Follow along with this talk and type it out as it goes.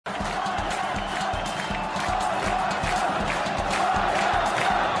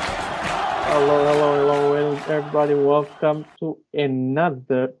hello, everybody. Welcome to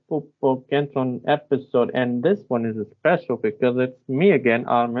another Football Kentron episode. And this one is special because it's me again,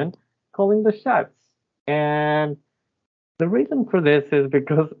 Armin, calling the shots. And the reason for this is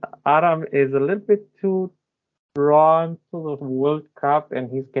because Aram is a little bit too drawn to the World Cup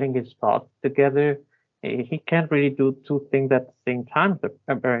and he's getting his thoughts together. He can't really do two things at the same time,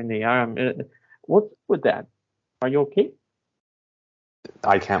 apparently. Aram, what's with that? Are you okay?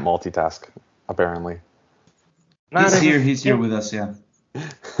 I can't multitask, apparently. He's here with us, yeah.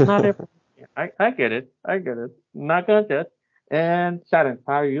 Not every, I get it. Not gonna judge. And Sharon,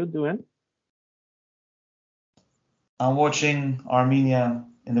 how are you doing? I'm watching Armenia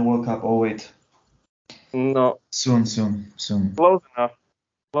in the World Cup. Oh, wait. No. Soon. Close enough.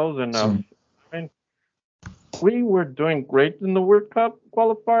 Soon. I mean, we were doing great in the World Cup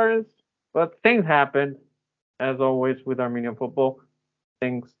qualifiers, but things happened. As always with Armenian football,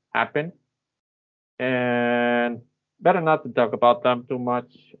 things happen. And better not to talk about them too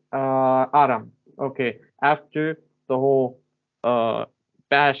much. Adam, okay, after the whole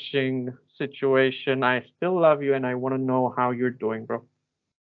bashing situation, I still love you and I want to know how you're doing, bro.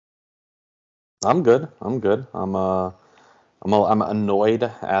 I'm good. I'm annoyed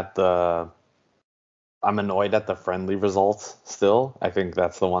at the friendly results still. I think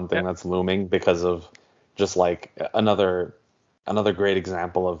that's the one thing that's looming because of just like another great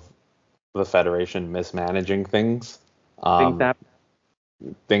example of the federation mismanaging things.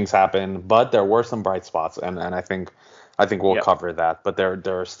 Things happen, but there were some bright spots, and I think we'll cover that. But there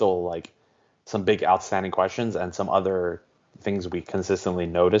are still like some big outstanding questions and some other things we consistently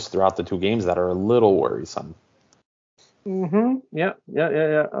noticed throughout the two games that are a little worrisome. Yeah.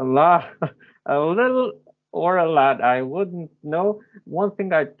 A lot, a little or a lot. I wouldn't know. One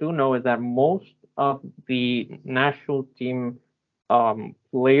thing I do know is that most of the national team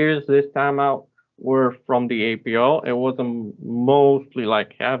players this time out were from the APL. It wasn't mostly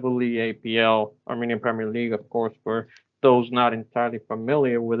like heavily APL, Armenian Premier League, of course, for those not entirely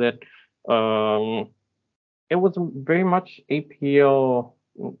familiar with it. It was very much APL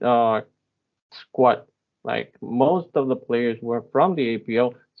squad. Like most of the players were from the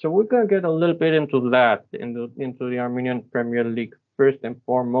APL, so we're gonna get a little bit into that, into the Armenian Premier League first and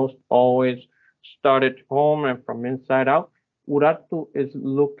foremost. Always started home and from inside out. Urartu is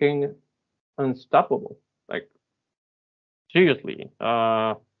looking unstoppable. Like seriously,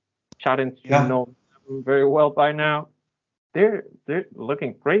 Challenge, you know them very well by now. They're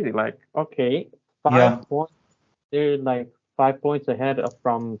looking crazy. Like okay, 5 points. They're like 5 points ahead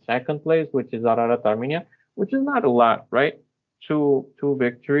from second place, which is Ararat-Armenia, which is not a lot, right? Two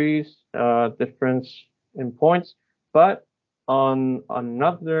victories, difference in points. But on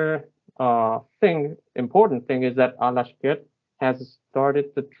another important thing is that Alashkert has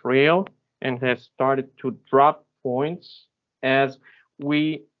started to trail and has started to drop points as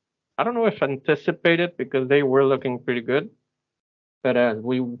I don't know if anticipated because they were looking pretty good, but as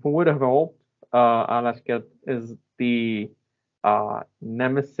we would have hoped, Alashkert is the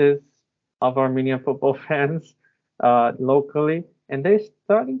nemesis of Armenian football fans locally, and they're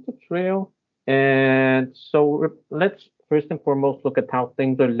starting to trail. And so let's first and foremost look at how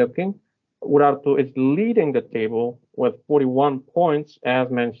things are looking. Urartu is leading the table with 41 points,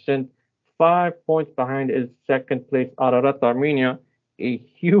 as mentioned. 5 points behind is second place Ararat-Armenia, a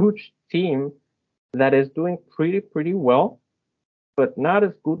huge team that is doing pretty well, but not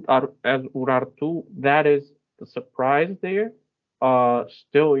as good as Urartu. That is the surprise there.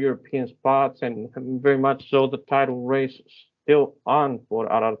 Still European spots and very much so the title race still on for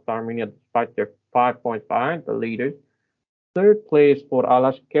Ararat-Armenia despite their 5 points behind the leaders. Third place for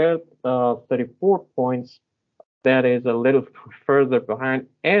Alashkert, 34 points. That is a little further behind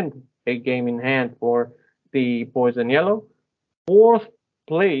and a game in hand for the boys in yellow. Fourth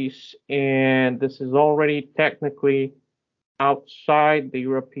place, and this is already technically outside the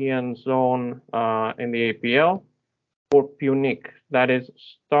European zone in the APL, for Punic. That is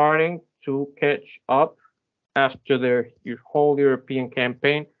starting to catch up after their whole European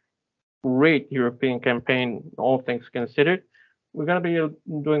campaign. Great European campaign, all things considered. We're going to be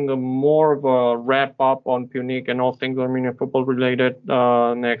doing more of a wrap up on Punic and all things Armenian football related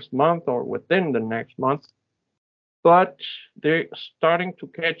next month or within the next month. But they're starting to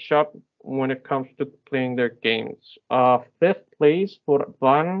catch up when it comes to playing their games. Fifth place for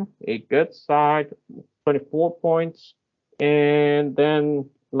Van, a good side, 24 points. And then,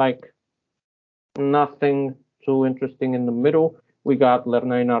 like, nothing too interesting in the middle. We got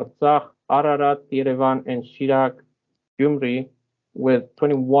Lernain Artsakh, Ararat, Yerevan, and Shirak Gyumri with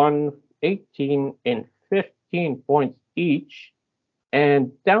 21, 18, and 15 points each.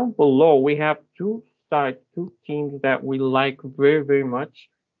 And down below, we have two teams that we like very, very much.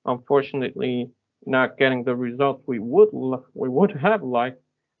 Unfortunately, not getting the results we would have liked,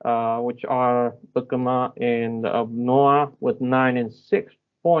 which are Bakama and Noah with 9 and 6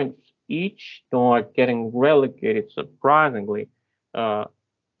 points each. Noah getting relegated surprisingly uh,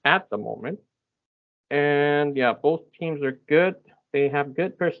 at the moment. And yeah, both teams are good. They have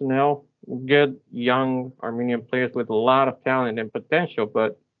good personnel, good young Armenian players with a lot of talent and potential,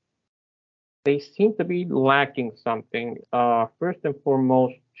 but they seem to be lacking something. First and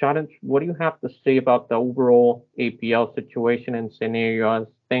foremost, challenge. What do you have to say about the overall APL situation and scenario as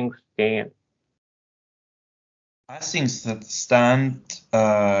things stand? As things stand,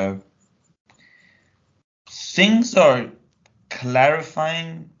 things are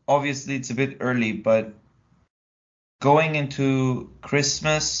clarifying. Obviously, it's a bit early, but going into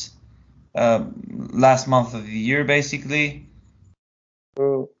Christmas, last month of the year, basically,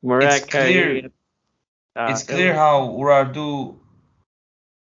 it's clear. It's clear how Urartu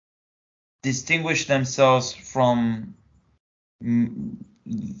distinguished themselves from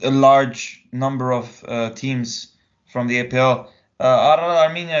a large number of teams from the APL.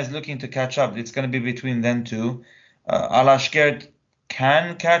 Ararat-Armenia is looking to catch up. It's going to be between them two. Alashkert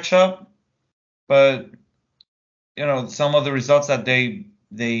can catch up, but some of the results that they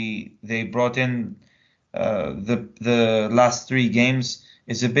brought in the last 3 games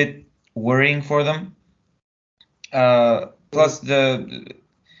is a bit worrying for them. Plus,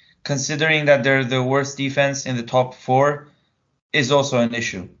 considering that they're the worst defense in the top 4 is also an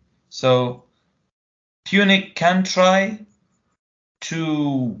issue. So Punic can try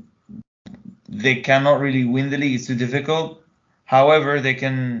to. They cannot really win the league. It's too difficult. However, they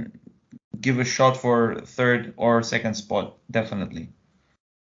can give a shot for third or second spot, definitely.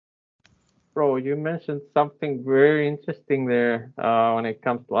 Bro, you mentioned something very interesting there when it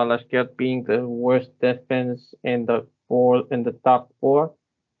comes to Alashkert being the worst defense in the top 4.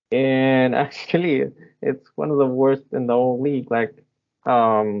 And actually, it's one of the worst in the whole league. Like,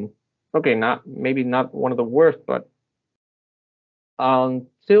 okay, maybe not one of the worst, but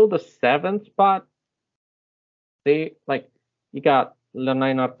until the 7th spot, you got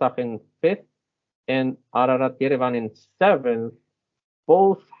Lanai Artsakh in 5th and Ararat Yerevan in 7th,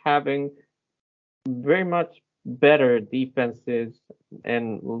 both having very much better defenses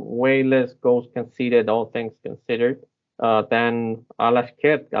and way less goals conceded, all things considered, than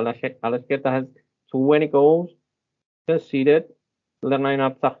Alashkert. Alashkert has 20 goals conceded, Lanai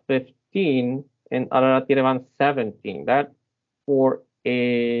Artsakh 15, and Ararat Yerevan 17. That for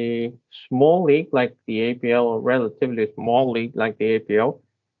a small league like the APL, or relatively small league like the APL,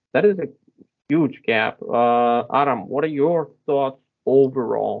 that is a huge gap. Aram, what are your thoughts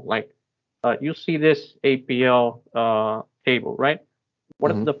overall? Like, you see this APL table, right?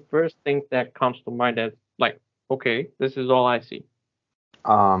 What is the first thing that comes to mind as like, okay, this is all I see?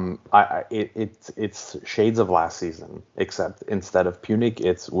 It's shades of last season, except instead of Punic,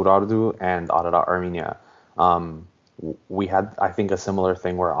 it's Urartu and Ararat-Armenia. We had, I think, a similar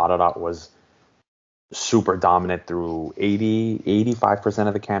thing where Ararat was super dominant through 85%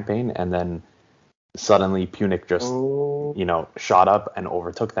 of the campaign, and then suddenly Punic just shot up and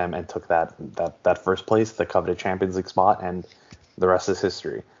overtook them and took that first place, the coveted Champions League spot, and the rest is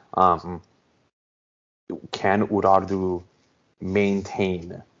history. Can Urartu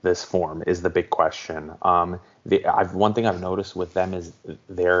maintain this form is the big question. One thing I've noticed with them is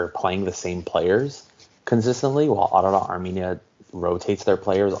they're playing the same players consistently, while Ararat-Armenia rotates their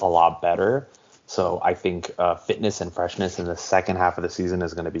players a lot better. So I think fitness and freshness in the second half of the season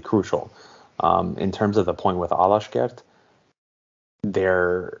is going to be crucial. In terms of the point with Alashkert,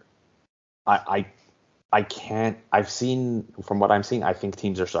 I've seen, from what I'm seeing, I think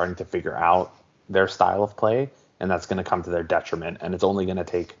teams are starting to figure out their style of play, and that's going to come to their detriment. And it's only going to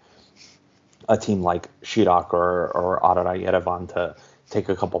take a team like Shirak or Ararat Yerevan to take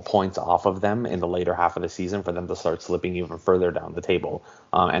a couple points off of them in the later half of the season for them to start slipping even further down the table.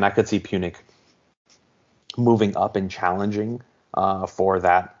 And I could see Punic moving up and challenging for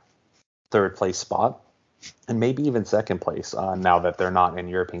that third place spot, and maybe even second place now that they're not in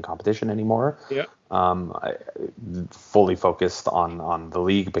European competition anymore. Yeah. Fully focused on the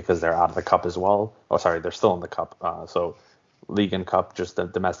league because they're out of the cup as well. Oh, sorry, they're still in the cup. So league and cup, just the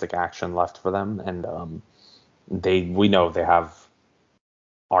domestic action left for them. And we know they have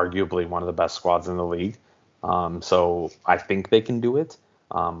arguably one of the best squads in the league. So I think they can do it.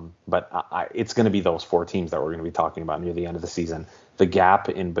 But it's going to be those 4 teams that we're going to be talking about near the end of the season. The gap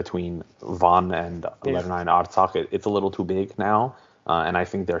in between Van and Lanai Artsakh, it's a little too big now. And I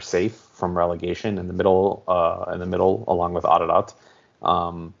think they're safe from relegation in the middle, along with Ararat.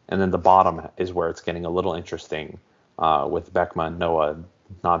 And then the bottom is where it's getting a little interesting with Beckma and Noah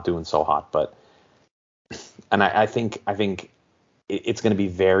not doing so hot. But I think it's going to be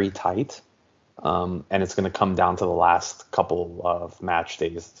very tight, and it's going to come down to the last couple of match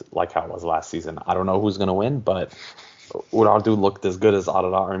days, like how it was last season. I don't know who's going to win, but Urartu looked as good as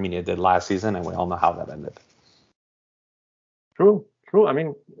Ararat-Armenia did last season, and we all know how that ended. True. I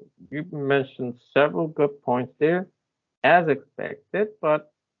mean, you mentioned several good points there, as expected,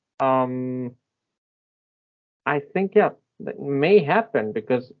 but I think that may happen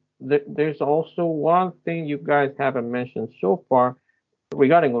because there's also one thing you guys haven't mentioned so far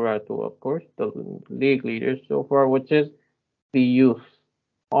regarding Urartu, of course, the league leaders so far, which is the youth.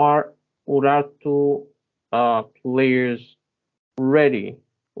 Are Urartu players ready,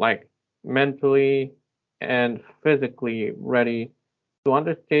 like mentally and physically ready to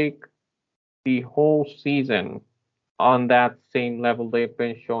undertake the whole season on that same level they've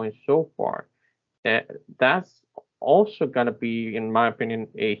been showing so far? That's also going to be, in my opinion,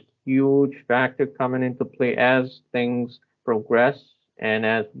 a huge factor coming into play as things progress and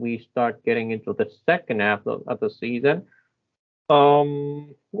as we start getting into the second half of the season.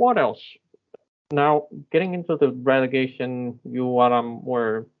 What else? Now, getting into the relegation, you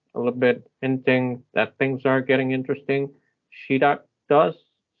were a little bit hinting that things are getting interesting. Shirak does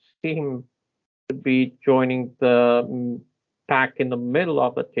seem to be joining the pack in the middle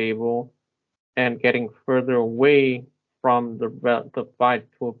of the table and getting further away from the fight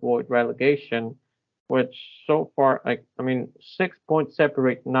to avoid relegation, which so far, I mean, 6 points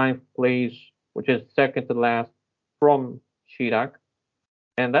separate ninth place, which is second to last, from Shirak.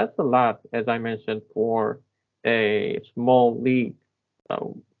 And that's a lot, as I mentioned, for a small league.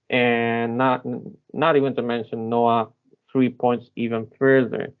 And not even to mention Noah 3 points even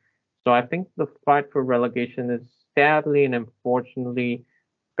further. So I think the fight for relegation is sadly and unfortunately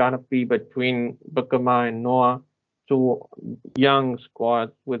gonna be between Bukama and Noah, two young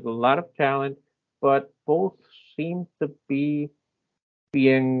squads with a lot of talent, but both seem to be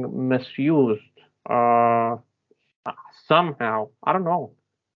being misused somehow. I don't know.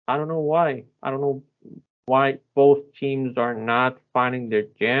 I don't know why. I don't know why both teams are not finding their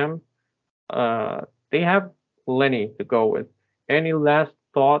jam. They have plenty to go with. Any last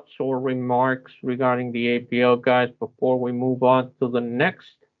thoughts or remarks regarding the APL, guys, before we move on to the next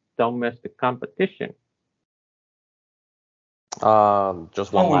domestic competition?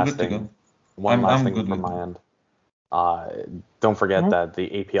 Just one Oh, we're last good to thing. go. One last I'm thing good from with my it. end. Don't forget that the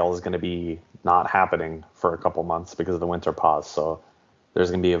APL is going to be not happening for a couple months because of the winter pause. So there's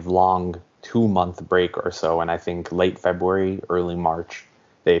going to be a long 2-month break or so, and I think late February, early March,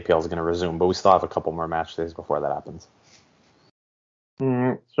 the APL is going to resume. But we still have a couple more match days before that happens.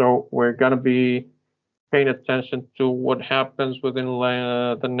 So we're gonna be paying attention to what happens within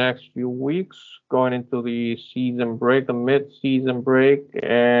the next few weeks, going into the season break, the mid-season break,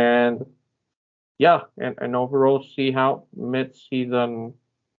 and yeah, and overall see how mid-season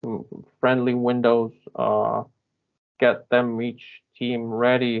friendly windows get them each team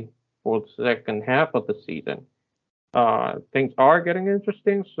ready for the second half of the season. Things are getting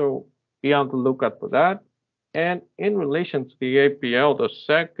interesting, so be on the lookout for that. And in relation to the APL, the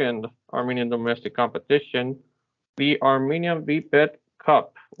second Armenian domestic competition, the Armenian VBET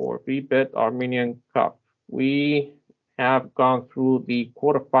Cup or VBET Armenian Cup. We have gone through the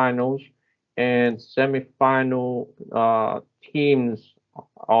quarterfinals and semifinal teams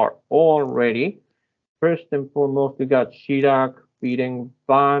are all ready. First and foremost, we got Shirak beating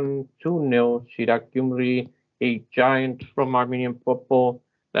Van 2-0. Shirak Gyumri, a giant from Armenian football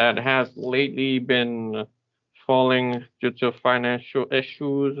that has lately been falling due to financial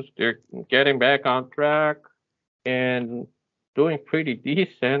issues. They're getting back on track and doing pretty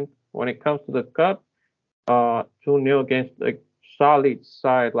decent when it comes to the cup. 2-0 against a solid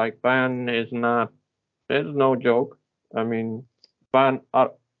side like Van is no joke. I mean, Van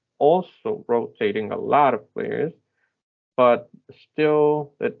are also rotating a lot of players, but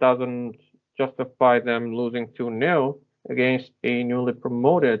still that doesn't justify them losing 2-0 against a newly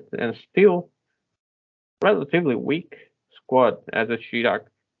promoted and still relatively weak squad as a Shirak.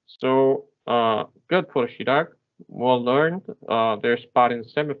 So good for Shirak. Well learned. Their spot in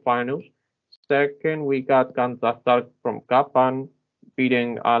semifinals. Second, we got Ganzastar from Kapan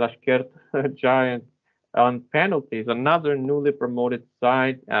beating Alashkert Giant on penalties. Another newly promoted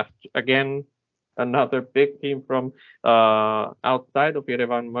side. Again, another big team from outside of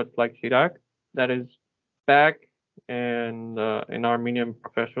Yerevan, much like Shirak, that is back and in Armenian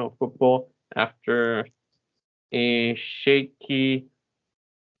professional football after a shaky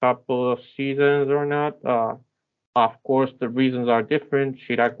couple of seasons or not. Of course, the reasons are different.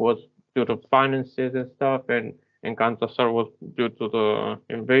 Chirac was due to finances and stuff, and Kantasar was due to the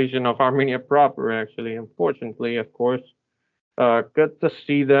invasion of Armenia proper, actually, unfortunately, of course. Good to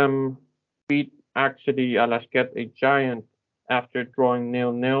see them beat actually Alashkert, a giant, after drawing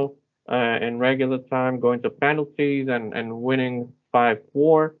 0-0 in regular time, going to penalties and winning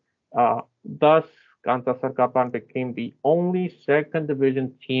 5-4. Thus, Kantasar Kapan became the only second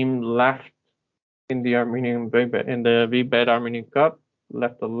division team left in the VBET Armenian Cup,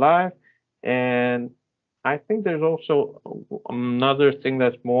 left alive. And I think there's also another thing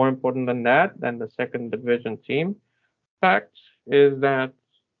that's more important than that, than the second division team. Fact is that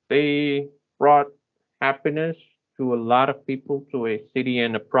they brought happiness to a lot of people, to a city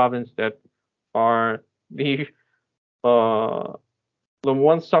and a province that are uh, the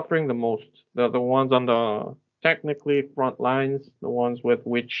ones suffering the most, the ones on the technically front lines, the ones with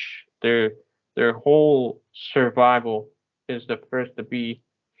which their whole survival is the first to be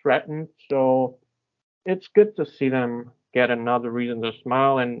threatened. So it's good to see them get another reason to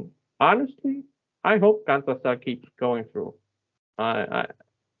smile. And honestly, I hope Kantasar keeps going through. I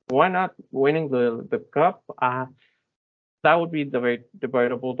why not winning the cup? That would be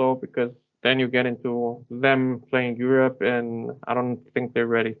debatable though, because then you get into them playing Europe, and I don't think they're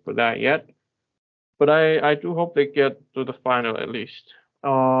ready for that yet. But I do hope they get to the final at least.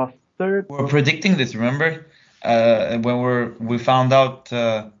 Third, We're predicting this, remember? When we found out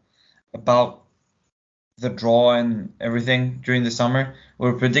about the draw and everything during the summer,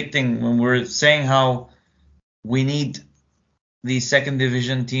 we're predicting when we're saying how we need these second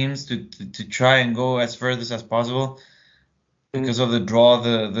division teams to try and go as furthest as possible because of the draw.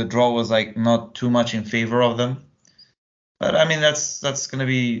 The draw was like not too much in favor of them, but I mean that's gonna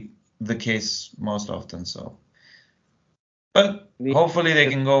be the case most often. So, but hopefully they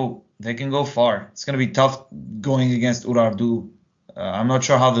can go far. It's gonna be tough going against Urartu. I'm not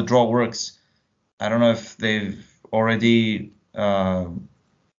sure how the draw works. I don't know if they've already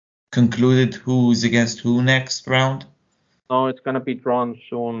concluded who's against who next round. No, it's gonna be drawn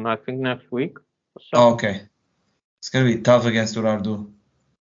soon. I think next week. So. Oh, okay. It's gonna be tough against Urartu.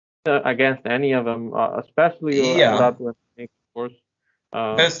 Against any of them, especially Urartu, of course.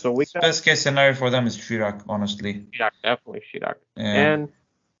 Best case scenario for them is Chirac, honestly. Chirac, definitely Chirac. Yeah. And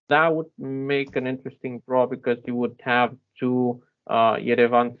that would make an interesting draw because you would have two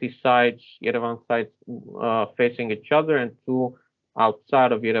Yerevan sides facing each other, and two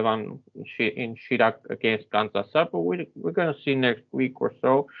outside of Yerevan in Chirac against Kantasar. But we're going to see next week or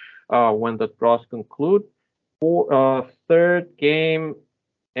so when the draws conclude. Third game,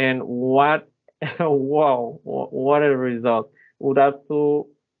 and what wow, what a result. Urartu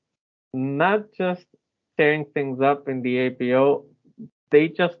not just tearing things up in the APO, they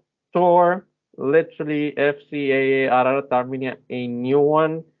just tore literally FCAA Ararat-Armenia a new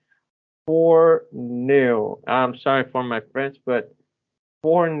one, 4-0. I'm sorry for my French, but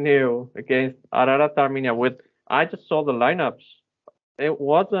 4-0 against Ararat-Armenia. I just saw the lineups. It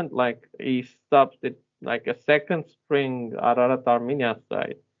wasn't like a like a second string Ararat-Armenia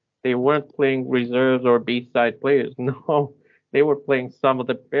side. They weren't playing reserves or B-side players. No, they were playing some of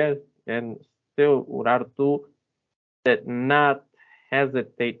the best, and still Urartu did not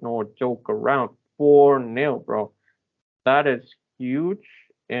hesitate nor joke around. 4-0, bro. That is huge,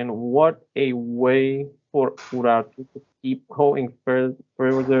 and what a way for Urartu to keep going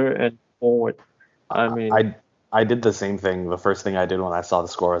further and forward. I mean, I did the same thing. The first thing I did when I saw the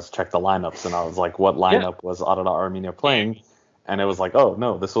score was check the lineups, and I was like, what lineup was Ararat-Armenia playing? And it was like, oh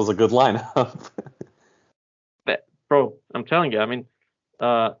no, this was a good lineup. Bro, I'm telling you, I mean,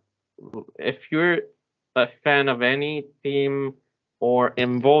 if you're a fan of any team or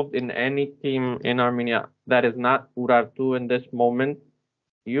involved in any team in Armenia that is not Urartu in this moment,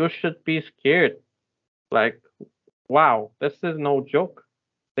 you should be scared. Like, wow, this is no joke.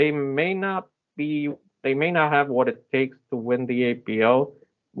 They may not have what it takes to win the APO,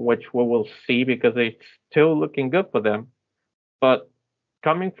 which we will see because it's still looking good for them. But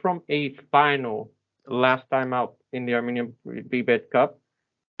coming from a final last time out in the Armenian VBET Cup,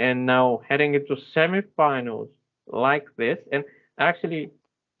 and now heading into semifinals like this, and actually,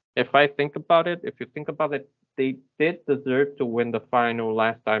 if you think about it, they did deserve to win the final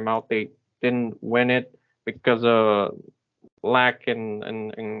last time out. They didn't win it because of lack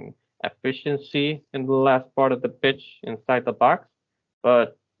in efficiency in the last part of the pitch inside the box.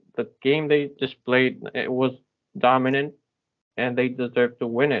 But the game they displayed, it was dominant, and they deserved to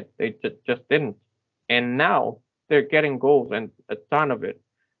win it. They just didn't. And now they're getting goals, and a ton of it.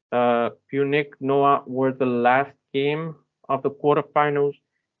 Punic Noah were the last game of the quarterfinals,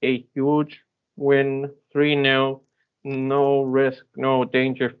 a huge win 3-0. No risk, no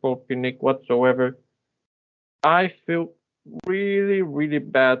danger for Punic whatsoever. I feel really, really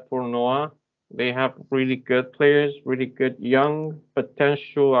bad for Noah. They have really good players, really good young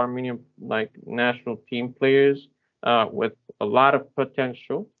potential Armenian national team players with a lot of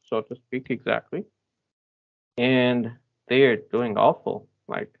potential, so to speak, exactly. And they are doing awful.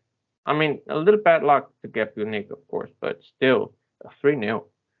 I mean, a little bad luck to get Punic, of course, but still a 3-0.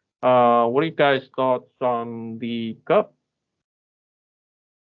 What are you guys' thoughts on the cup?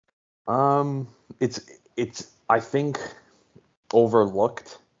 It's I think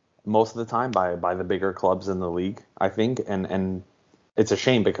overlooked most of the time by the bigger clubs in the league, I think, and it's a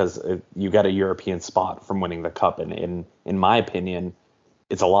shame because you get a European spot from winning the cup, and in my opinion,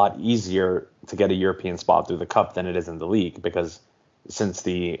 it's a lot easier to get a European spot through the cup than it is in the league, because since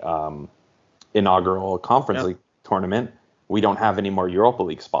the inaugural Conference League tournament, we don't have any more Europa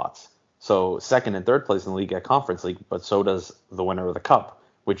League spots. So second and third place in the league get Conference League, but so does the winner of the cup,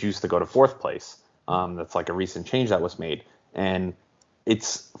 which used to go to fourth place. That's like a recent change that was made. And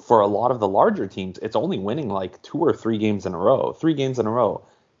it's for a lot of the larger teams, it's only winning like 2 or 3 games in a row,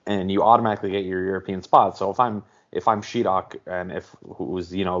 and you automatically get your European spot. So if I'm Shirak and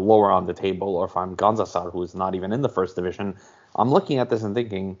who's lower on the table, or if I'm Ganzasar, who's not even in the first division, I'm looking at this and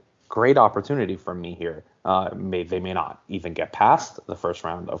thinking, great opportunity for me here. They may not even get past the first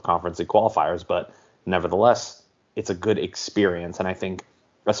round of Conference League qualifiers, but nevertheless, it's a good experience, and I think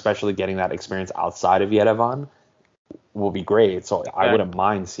especially getting that experience outside of Yerevan will be great. So I wouldn't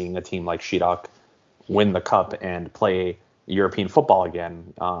mind seeing a team like Shirak win the cup and play European football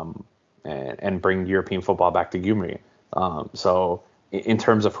again, and bring European football back to Gyumri. So in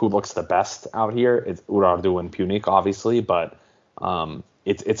terms of who looks the best out here, it's Urartu and Punic, obviously, but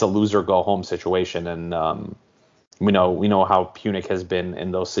it's a loser go home situation, and we know how Punic has been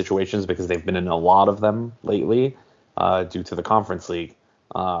in those situations because they've been in a lot of them lately due to the Conference League.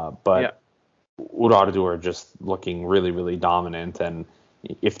 But Urartu are just looking really, really dominant, and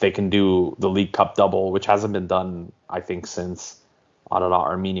if they can do the League Cup double, which hasn't been done, I think, since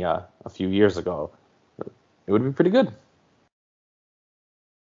Ararat-Armenia a few years ago, it would be pretty good.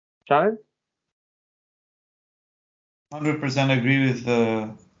 Charles? 100% agree with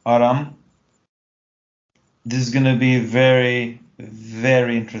Aram. This is going to be very,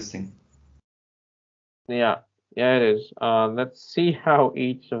 very interesting. Yeah, it is. Let's see how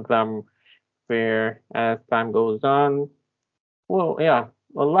each of them fare as time goes on. Well, yeah,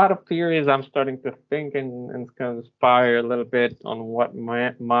 a lot of theories I'm starting to think and conspire a little bit on what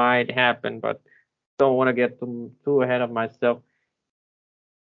might happen, but don't want to get too ahead of myself.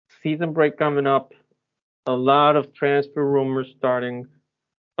 Season break coming up. A lot of transfer rumors starting.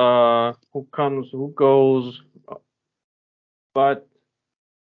 Who comes, who goes, but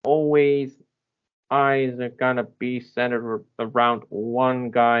always eyes are gonna be centered around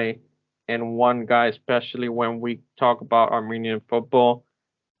one guy, and one guy, especially when we talk about Armenian football,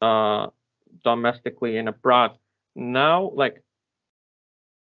 domestically and abroad. Now,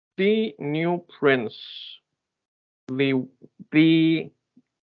 the new prince, the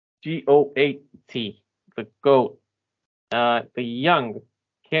GOAT, the GOAT, the young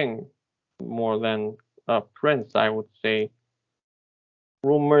king, more than a prince, I would say.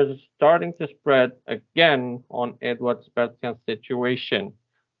 Rumors starting to spread again on Edward Spertian's situation.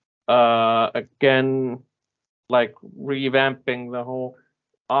 Again, revamping the whole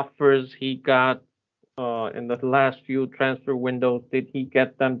offers he got in the last few transfer windows. Did he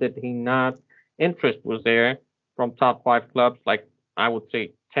get them? Did he not? Interest was there from top 5 clubs, I would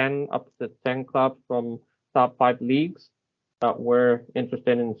say 10 up to 10 clubs from top 5 leagues that were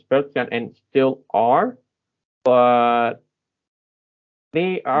interested in Spertian and still are, but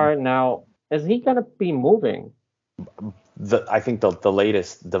they are now. Is he gonna be moving? I think the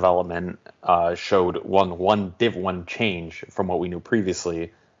latest development showed one change from what we knew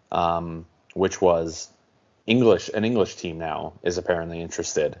previously, which was an English team now is apparently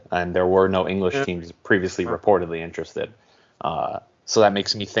interested, and there were no English teams previously reportedly interested. So that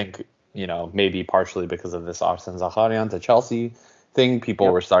makes me think, maybe partially because of this Arsene Zakharian to Chelsea thing,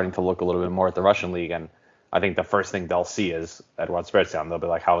 people were starting to look a little bit more at the Russian league, and I think the first thing they'll see is Edward Spertian. They'll be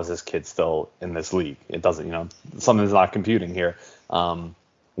like, how is this kid still in this league? It doesn't, something's not computing here.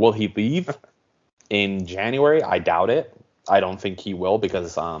 Will he leave in January? I doubt it. I don't think he will,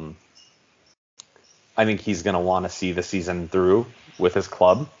 because I think he's going to want to see the season through with his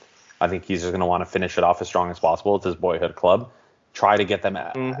club. I think he's just going to want to finish it off as strong as possible. It's his boyhood club. Try to get them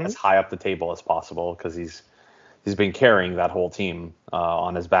as high up the table as possible, because he's been carrying that whole team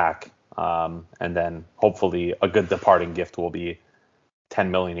on his back. And then hopefully a good departing gift will be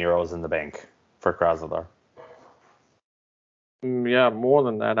 10 million euros in the bank. for Krasnodar. Yeah, more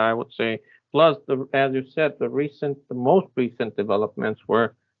than that, I would say. Plus, as you said, the most recent developments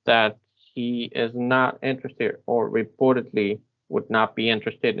were that he is not interested, or reportedly would not be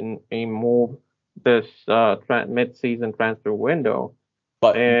interested in a move this mid-season transfer window.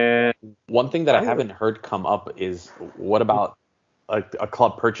 But And one thing that I haven't heard come up is, what about a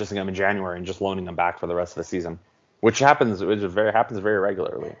club purchasing him in January and just loaning him back for the rest of the season, which happens very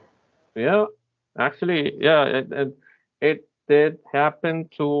regularly. Yeah, actually, yeah, it did happen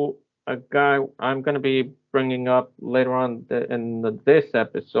to a guy I'm going to be bringing up later on this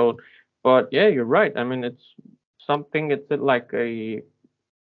episode. But yeah, you're right. I mean, it's something. It's like a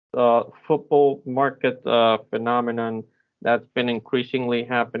football market phenomenon that's been increasingly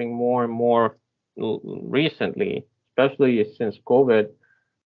happening more and more recently, especially since COVID.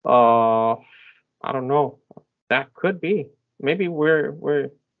 I don't know. That could be. Maybe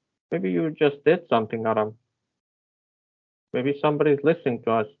maybe you just did something, Adam. Maybe somebody's listening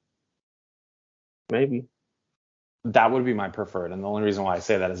to us. Maybe. That would be my preferred, and the only reason why I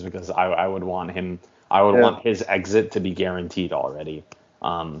say that is because I would want him. I would want his exit to be guaranteed already.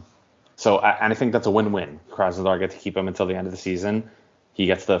 And I think that's a win-win. Krasnodar gets to keep him until the end of the season. He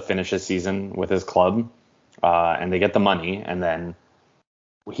gets to finish his season with his club, and they get the money, and then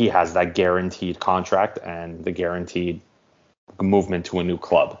he has that guaranteed contract and the guaranteed movement to a new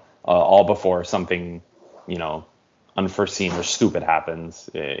club, all before something, unforeseen or stupid happens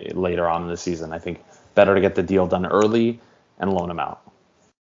later on in the season. I think better to get the deal done early and loan him out.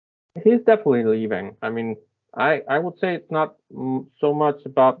 He's definitely leaving. I mean, I would say it's not so much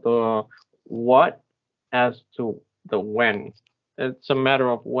about the what as to the when. It's a matter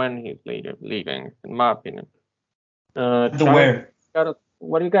of when he's leaving, in my opinion. The where.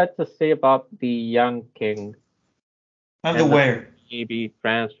 What do you got to say about the young king? And the where. Maybe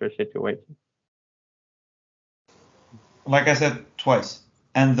transfer situation. Like I said twice,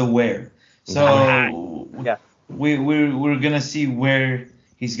 and the where. So yeah, we're gonna see where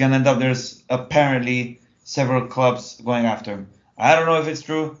he's gonna end up. There's apparently several clubs going after him. I don't know if it's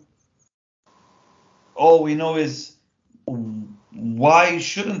true. All we know is, why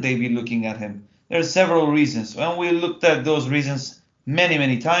shouldn't they be looking at him? There's several reasons, and we looked at those reasons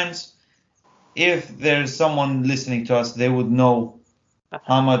many times. If there's someone listening to us, they would know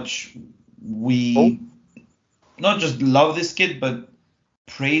how much we not just love this kid, but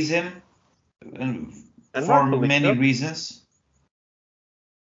praise him and for many reasons.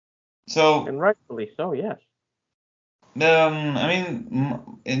 So, and rightfully so, yes. I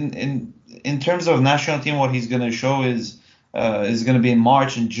mean, in terms of national team, what he's going to show is going to be in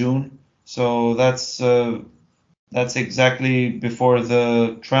March and June. So that's exactly before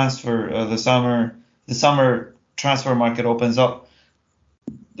the transfer, the summer transfer market opens up.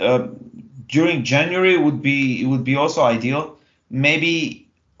 During January it would be also ideal. Maybe,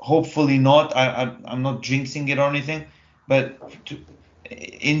 hopefully not. I'm not jinxing it or anything, but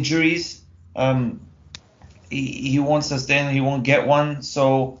injuries. He won't sustain. He won't get one.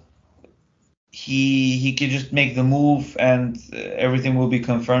 So he could just make the move, and everything will be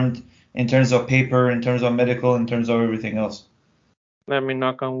confirmed in terms of paper, in terms of medical, in terms of everything else. Let me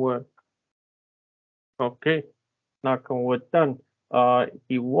knock on wood. Okay, knock on wood done.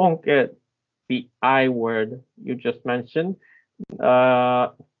 He won't get the I word you just mentioned.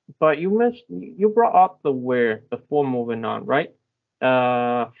 But you brought up the where before moving on, right?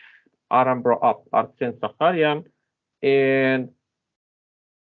 Aram brought up Arsen Sakharyan, and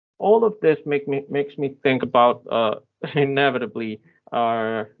all of this makes me think about inevitably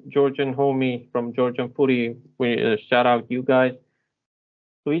our Georgian homie from Georgian Footy. We shout out you guys.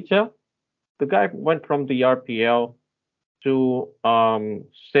 Suicha, the guy went from the RPL to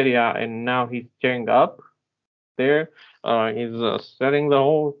Syria, and now he's tearing up there. He's setting the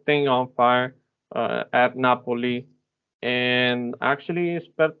whole thing on fire at Napoli, and actually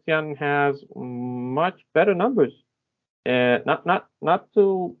Spertian has much better numbers. Not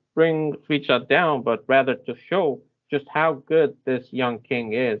to bring Suicha down, but rather to show just how good this young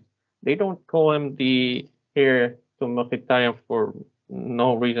king is. They don't call him the heir to Mkhitaryan for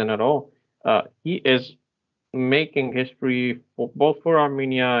no reason at all. He is making history both for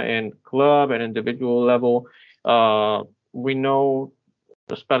Armenia and club and individual level. We know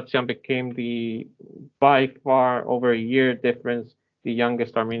Spartian became by far over a year difference, the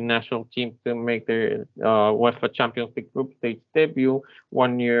youngest Armenian national team to make their UEFA Champions League group stage debut,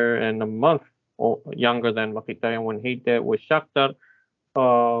 1 year and a month younger than Mkhitaryan when he did with Shakhtar.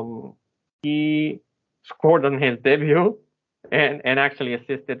 He scored on his debut and actually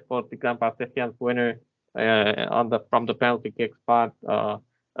assisted for Tigran Pasekian's winner from the penalty kick spot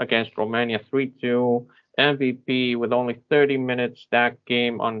against Romania 3-2. MVP with only 30 minutes that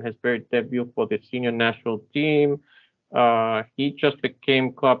game on his very debut for the senior national team. He just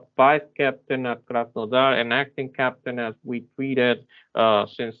became club vice captain at Krasnodar and acting captain, as we tweeted,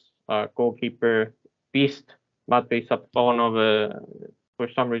 since goalkeeper beast Matvei Safonov for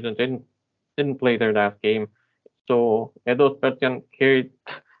some reason didn't play there that game. So Edo Spertian carried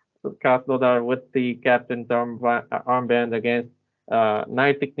Krasnodar with the captain's armband against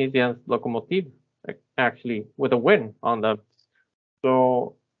Naitik Nisian's Lokomotiv, actually with a win on them.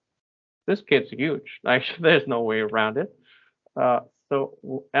 So this kid's huge. Like, there's no way around it. So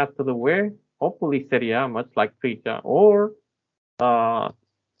as to the where, hopefully Serie A, much like Krita, or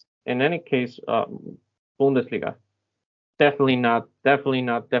in any case, Bundesliga. Definitely not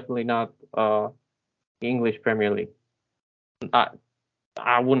English Premier League.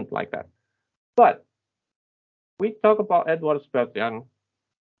 I wouldn't like that. But we talk about Edward Spetian,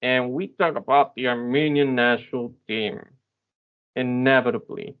 and we talk about the Armenian national team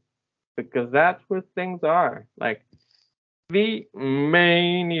inevitably, because that's where things are. Like, the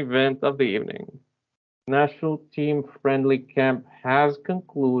main event of the evening, national team friendly camp has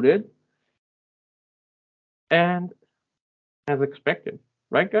concluded, and as expected,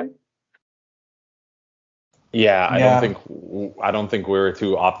 right, guys? Yeah, I don't think we were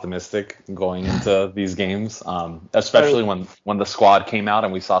too optimistic going into these games, especially when the squad came out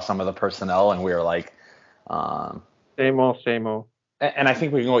and we saw some of the personnel and we were like, same old. And I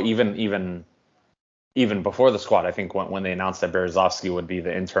think we can go even before the squad. I think when they announced that Berezovsky would be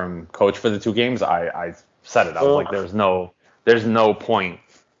the interim coach for the two games, I said it. I was like, there's no point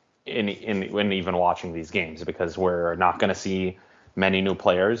in even watching these games, because we're not going to see many new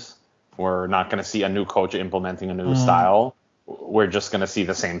players. We're not going to see a new coach implementing a new style. We're just going to see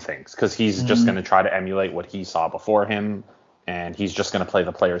the same things, because he's just going to try to emulate what he saw before him, and he's just going to play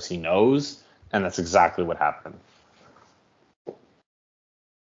the players he knows, and that's exactly what happened.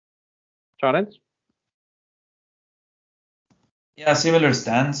 Challenge? Yeah, similar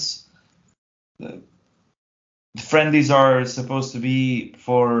stance. The friendlies are supposed to be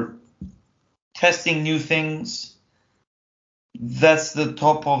for testing new things. That's on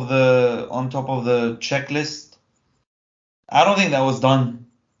top of the checklist. I don't think that was done.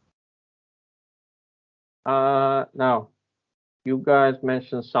 Now, you guys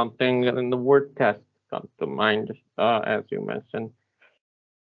mentioned something, and the word test comes to mind, as you mentioned.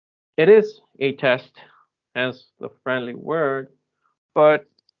 It is a test, as the friendly word, but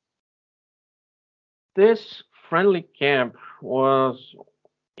this friendly camp was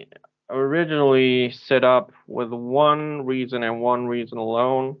originally set up with one reason and one reason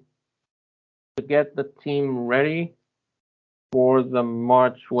alone: to get the team ready for the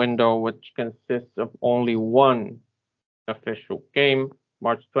March window, which consists of only one official game,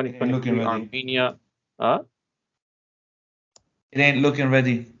 March 2023, Armenia. It ain't looking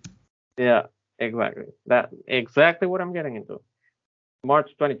ready. Yeah, exactly. That's exactly what I'm getting into. March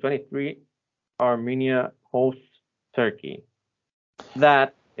 2023, Armenia hosts Turkey.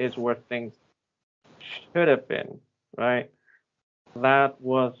 That is where things should have been, right? That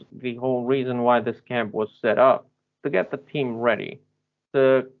was the whole reason why this camp was set up, to get the team ready,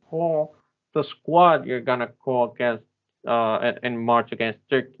 to call the squad you're gonna call against in March against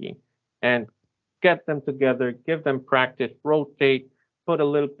Turkey, and get them together, give them practice, rotate, put a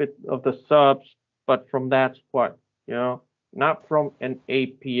little bit of the subs, but from that squad, not from an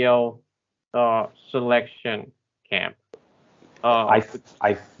APL selection camp. I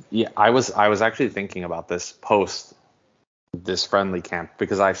was actually thinking about this post this friendly camp,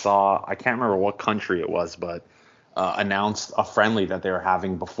 because I can't remember what country it was, but announced a friendly that they were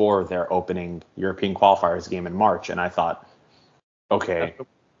having before their opening European qualifiers game in March, and I thought, okay,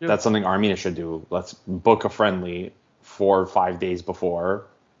 that's something Armenia should do. Let's book a friendly 4 or 5 days before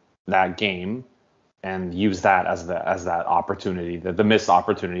that game and use that as that opportunity, the missed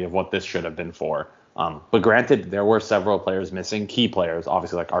opportunity of what this should have been for. But granted, there were several players missing, key players.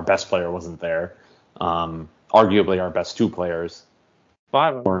 Obviously, like our best player wasn't there. Arguably, our best two players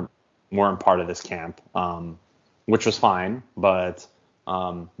weren't part of this camp, which was fine. But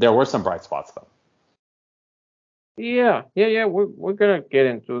there were some bright spots, though. Yeah. We're gonna get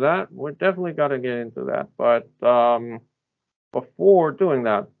into that. We're definitely gonna get into that. But before doing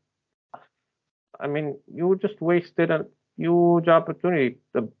that, I mean, you just wasted a huge opportunity,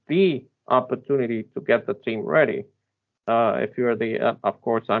 the opportunity to get the team ready. If you're of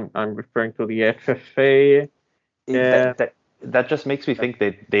course, I'm referring to the FFA. That just makes me think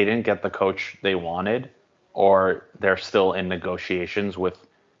they didn't get the coach they wanted, or they're still in negotiations with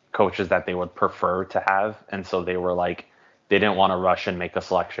coaches that they would prefer to have, and so they were like they didn't want to rush and make a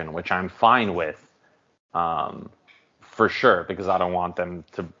selection, which I'm fine with, for sure, because I don't want them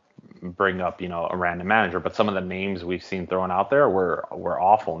to bring up, a random manager. But some of the names we've seen thrown out there were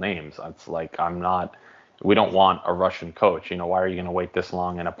awful names. It's like, we don't want a Russian coach. Why are you going to wait this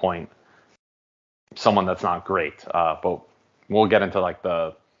long and appoint someone that's not great? But we'll get into like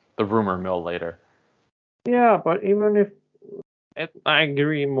the rumor mill later. Yeah, but even if I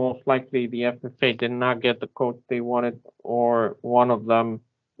agree, most likely the FFA did not get the coach they wanted, or one of them,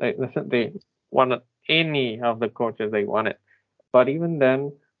 they wanted any of the coaches they wanted. But even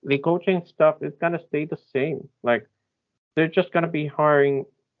then, the coaching stuff is gonna stay the same. Like, they're just gonna be hiring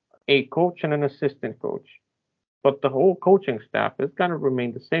a coach and an assistant coach, but the whole coaching staff is gonna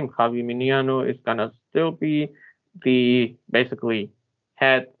remain the same. Javi Miniano is gonna still be the basically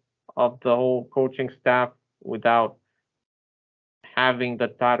head of the whole coaching staff without having the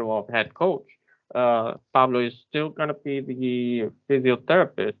title of head coach. Pablo is still going to be the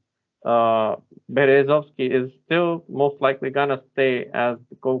physiotherapist. Berezovsky is still most likely going to stay as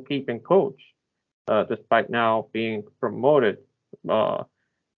the goalkeeping coach, despite now being promoted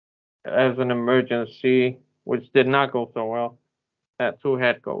as an emergency, which did not go so well, to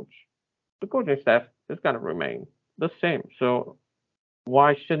head coach. The coaching staff is going to remain the same. So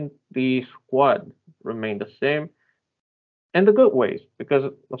why shouldn't the squad remain the same? In the good ways,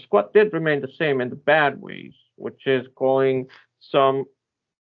 because the squad did remain the same in the bad ways, which is calling some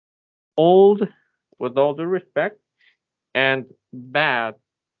old, with all due respect, and bad,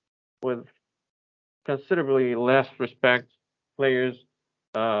 with considerably less respect, players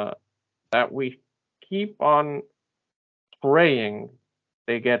that we keep on praying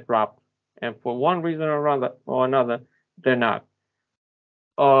they get dropped. And for one reason or another, they're not.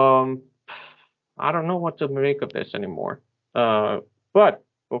 I don't know what to make of this anymore. But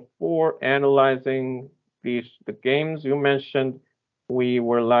before analyzing the games you mentioned, we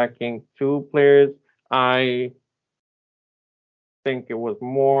were lacking 2 players. I think it was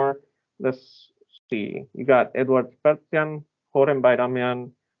more. Let's see. You got Edward Spertian, Horen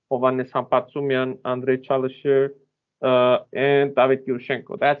Bayramian, Ovannes Hampatsumian, Andrei Chalishir, and David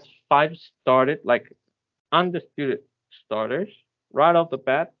Yushchenko. That's 5 started, like undisputed starters right off the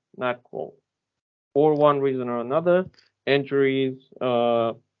bat. Not cool. For one reason or another, injuries,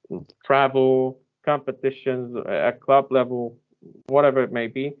 travel, competitions at club level, whatever it may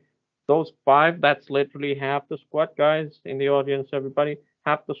be. Those 5, that's literally half the squad, guys, in the audience, everybody.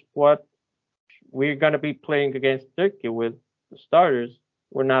 Half the squad we're going to be playing against Turkey with, the starters,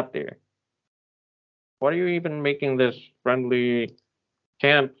 we're not there. What are you even making this friendly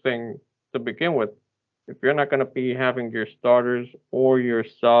camp thing to begin with? If you're not going to be having your starters or your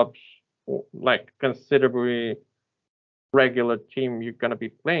subs, like considerably regular team you're going to be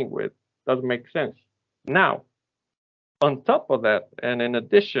playing with, doesn't make sense. Now, on top of that, and in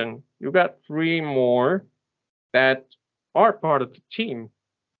addition, you got 3 more that are part of the team,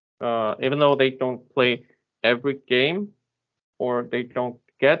 even though they don't play every game or they don't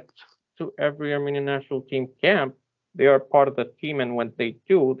get to every Armenian national team camp. They are part of the team, and when they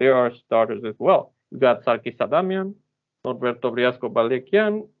do, they are starters as well. You got Sarkis Adamian, Norberto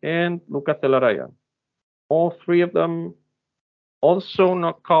Briasco-Balekian, and Lucas Elarayan. All 3 of them also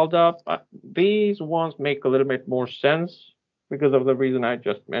not called up. These ones make a little bit more sense because of the reason I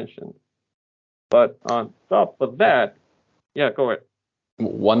just mentioned. But on top of that, yeah, go ahead.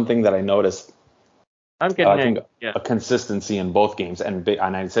 One thing that I noticed, I'm getting a consistency in both games, and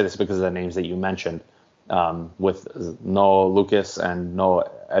I say this because of the names that you mentioned, with no Lucas and no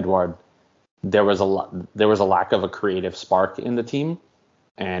Edward, there was a lack of a creative spark in the team,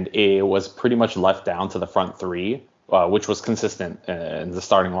 and it was pretty much left down to the front 3, which was consistent in the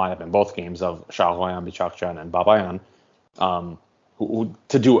starting lineup in both games of Shahoyan, Bichakchan, and Babayan, who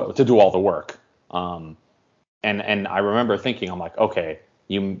to do all the work. And I remember thinking, I'm like, okay,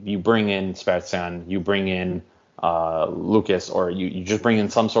 you bring in Spertian, you bring in Lucas, or you just bring in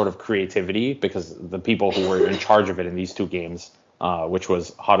some sort of creativity, because the people who were in charge of it in these 2 games, which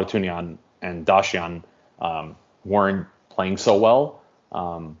was Harutunian and Dashian, weren't playing so well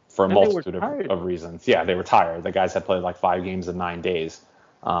for a multitude of reasons. Yeah, they were tired. The guys had played like 5 games in 9 days.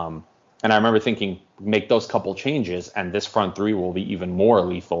 And I remember thinking, make those couple changes, and this front 3 will be even more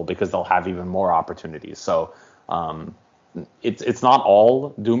lethal because they'll have even more opportunities. So it's not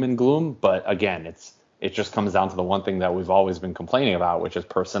all doom and gloom, but again, it just comes down to the one thing that we've always been complaining about, which is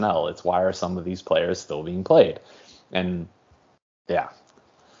personnel. It's why are some of these players still being played? And yeah.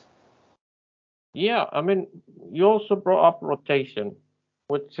 Yeah, I mean, you also brought up rotation,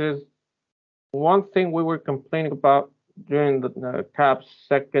 which is one thing we were complaining about during the CAP's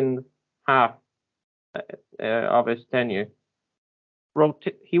second half of his tenure.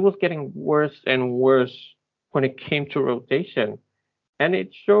 he was getting worse and worse when it came to rotation, and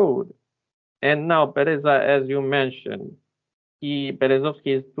it showed. And now Bereza, as you mentioned,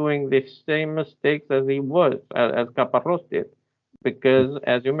 Berezovsky is doing the same mistakes as he was as Caparros did, because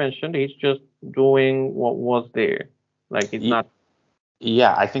as you mentioned, he's just doing what was there. Like he's not.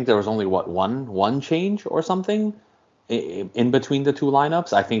 Yeah, I think there was only one change or something in between the two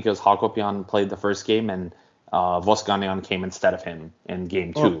lineups. I think it was Hakopian played the first game and Vosganian came instead of him in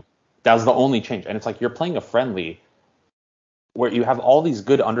game 2. Oh. That was the only change. And it's like you're playing a friendly where you have all these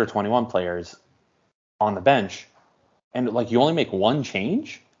good under 21 players on the bench and like you only make one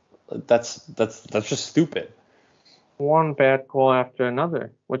change. That's just stupid. One bad call after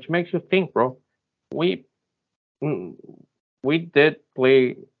another, which makes you think, bro. We did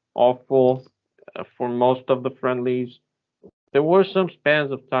play awful for most of the friendlies. There were some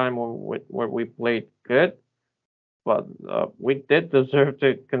spans of time where we played good, but we did deserve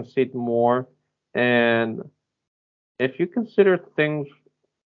to concede more. And if you consider things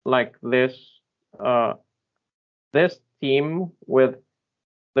like this, this team with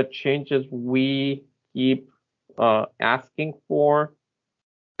the changes we keep asking for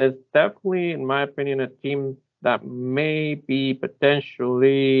is definitely, in my opinion, a team that may be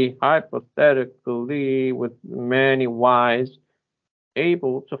potentially, hypothetically, with many Ys,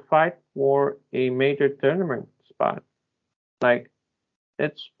 able to fight for a major tournament spot. Like,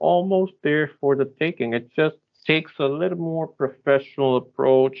 it's almost there for the taking. It just takes a little more professional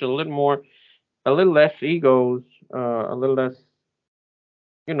approach, a little less egos, a little less,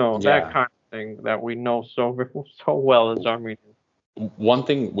 that kind of thing that we know so well as Armenians. One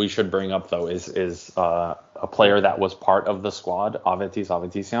thing we should bring up though is a player that was part of the squad, Avetis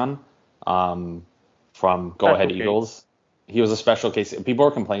Avetisyan, from Go Ahead Eagles. He was a special case. People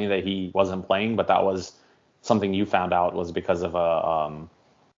were complaining that he wasn't playing, but that was something you found out was because of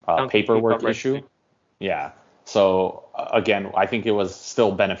a paperwork issue. Yeah. So again, I think it was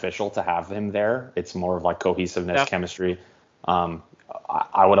still beneficial to have him there. It's more of like cohesiveness, chemistry.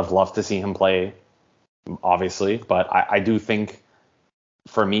 I would have loved to see him play, obviously, but I do think,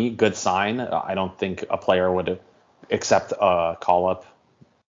 for me, good sign. I don't think a player would accept a call up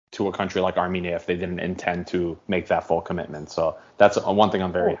to a country like Armenia if they didn't intend to make that full commitment. So that's one thing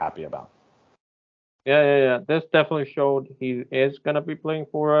I'm very happy about. Yeah. This definitely showed he is gonna be playing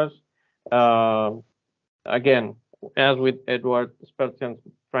for us. Again, as with Eduard Speltian's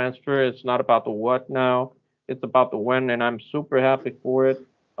transfer, it's not about the what now, it's about the when, and I'm super happy for it.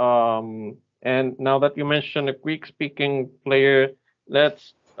 And now that you mentioned a Greek-speaking player,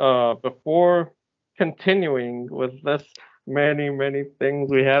 let's before continuing with this many things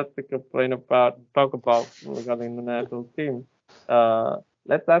we have to talk about regarding the national team.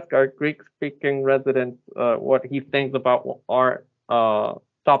 Let's ask our Greek-speaking resident what he thinks about our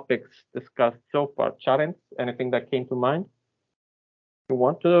topics discussed so far. Charents, anything that came to mind you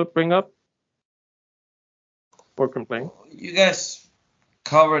want to bring up or complain? You guys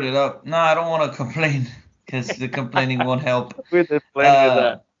covered it up. No, I don't want to complain because the complaining won't help.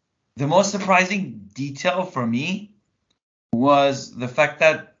 The most surprising detail for me was the fact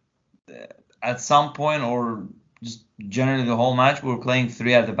that at some point, or just generally the whole match, we were playing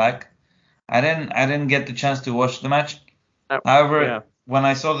 3 at the back. I didn't get the chance to watch the match. However, when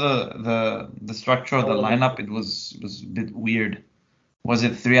I saw the structure of the lineup, it was a bit weird. Was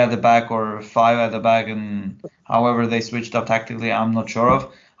it 3 at the back or 5 at the back? And however they switched up tactically, I'm not sure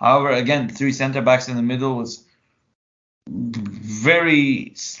of. However, again, 3 center backs in the middle was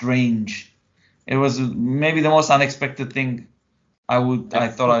very strange. It was maybe the most unexpected thing I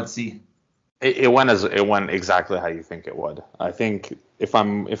thought I'd see. It went exactly how you think it would. I think if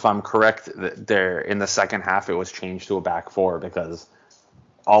I'm correct, there in the second half it was changed to a back 4 because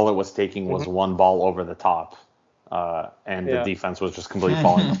all it was taking was one ball over the top. And the defense was just completely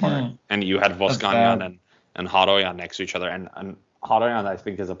falling apart. And you had Vosganian and Haroyan next to each other. And Haroyan, I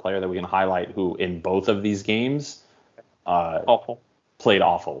think, is a player that we can highlight who, in both of these games, played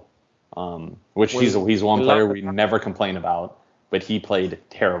awful. Which he's one player we never complain about, but he played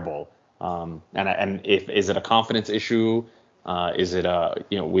terrible. And is it a confidence issue? Is it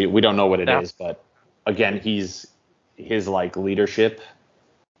we don't know what it is, but again, his like leadership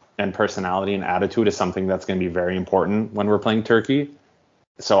and personality and attitude is something that's going to be very important when we're playing Turkey.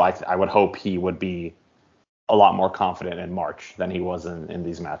 So I would hope he would be a lot more confident in March than he was in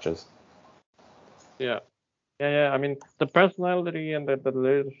these matches. Yeah. I mean, the personality and the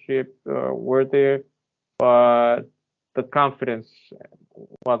leadership were there, but the confidence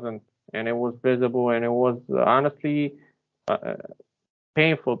wasn't, and it was visible, and it was honestly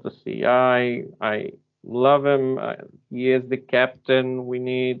painful to see. love him. He is the captain we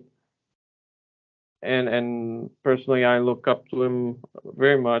need, and personally, I look up to him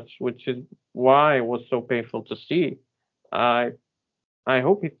very much, which is why it was so painful to see. I I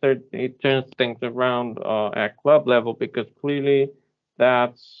hope he turns things around at club level because clearly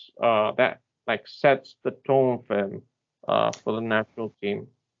that like sets the tone for him for the national team.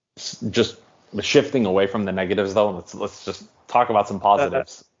 Just shifting away from the negatives, though, let's just talk about some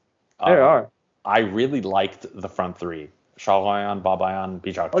positives. There are. I really liked the front three: Shahoyan, Babayan,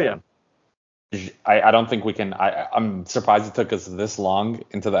 Oh yeah. Bijakcan. I don't think we can. I'm surprised it took us this long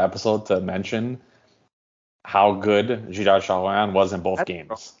into the episode to mention how good Jiraj Shahoyan was in both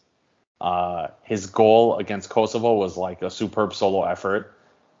games. His goal against Kosovo was like a superb solo effort.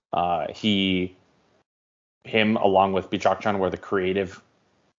 Him along with Bijakcan were the creative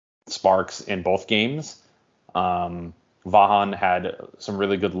sparks in both games. Vahan had some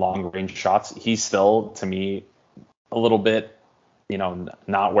really good long range shots. He's still, to me, a little bit,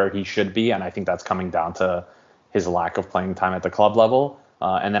 not where he should be, and I think that's coming down to his lack of playing time at the club level.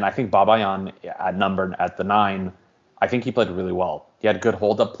 And then I think Babayan at the 9, I think he played really well. He had good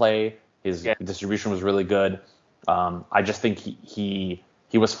hold up play. His distribution was really good. I just think he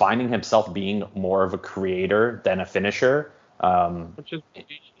was finding himself being more of a creator than a finisher. Which is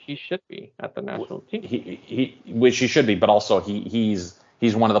he should be at the national team. Which he should be, but also he's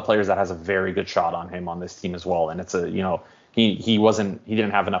one of the players that has a very good shot on him on this team as well. And it's he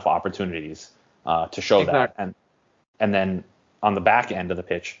didn't have enough opportunities to show that. And then on the back end of the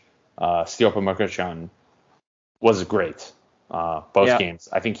pitch, Stiopa Mrkocyan was great both games.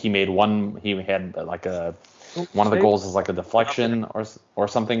 I think he made one. He had like one of the goals is like a deflection or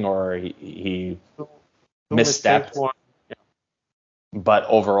something, or he misstepped. But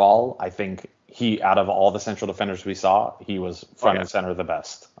overall, I think out of all the central defenders we saw, he was front and center the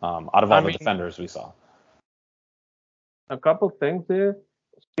best. Out of all the defenders we saw. A couple things here.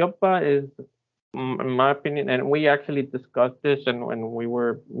 Stiopa is, in my opinion, and we actually discussed this and when we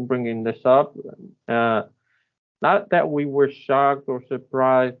were bringing this up, not that we were shocked or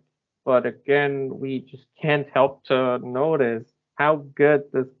surprised, but again, we just can't help to notice how good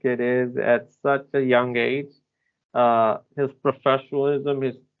this kid is at such a young age. His professionalism,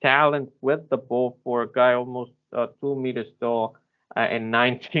 his talent with the ball for a guy almost 2 meters tall and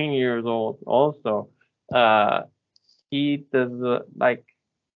 19 years old. Also, he does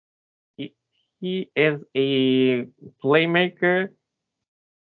he is a playmaker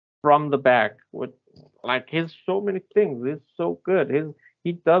from the back with he's so many things. He's so good.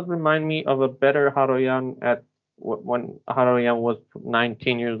 He does remind me of a better Haroyan when Haroyan was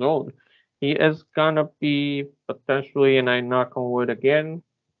 19 years old. He is gonna be potentially, and I knock on wood again,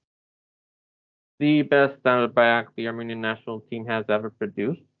 the best center back the Armenian national team has ever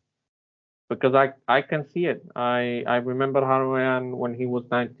produced. Because I can see it. I remember Haroyan when he was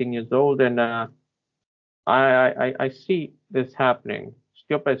 19 years old, and I see this happening.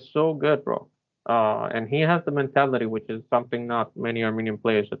 Stiopa is so good, bro. And he has the mentality, which is something not many Armenian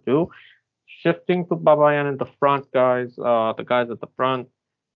players do. Shifting to Babayan and the front guys, the guys at the front.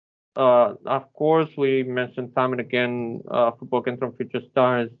 Of course, we mentioned time and again, Football Kentron future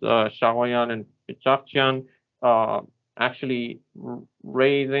stars, Shahoyan and Bijakcan, actually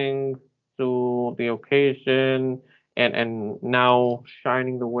raising to the occasion and now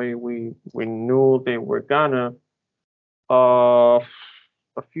shining the way we knew they were gonna. A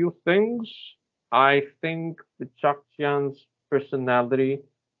few things. I think Bijakcan's personality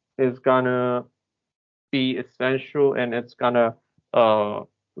is gonna be essential and it's gonna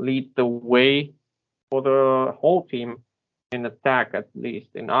lead the way for the whole team in attack, at least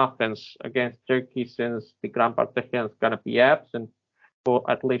in offense against Turkey, since the Grand Partekian is gonna be absent for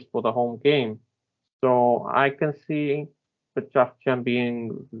at least for the home game. So I can see Bijakcan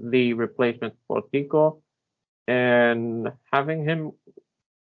being the replacement for Tico and having him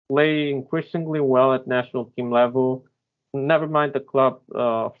play increasingly well at national team level. Never mind the club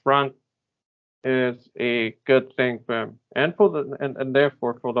front is a good thing for him and for the and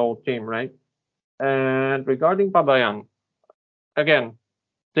therefore for the whole team, right? And regarding Babayan, again,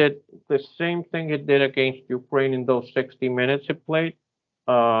 did the same thing he did against Ukraine in those 60 minutes he played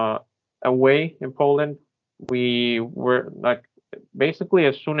away in Poland. We were basically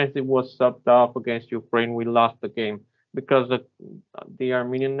as soon as it was subbed off against Ukraine, we lost the game because the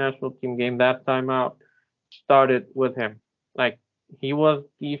Armenian national team game that time out started with him. He was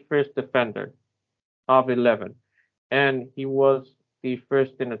the first defender of 11, and he was the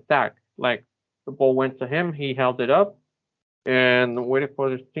first in attack. The ball went to him, he held it up, and waited for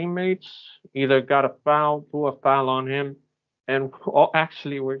his teammates. Either got threw a foul on him, and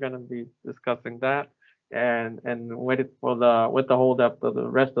actually we're gonna be discussing that. and waited for the hold up of the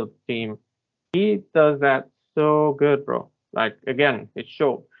rest of the team. He does that so good, bro. Like again, it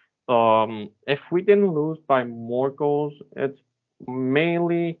showed. If we didn't lose by more goals, it's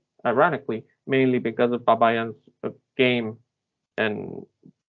mainly, ironically, mainly because of Babayan's game and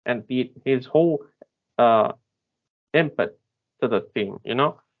his whole uh input to the team.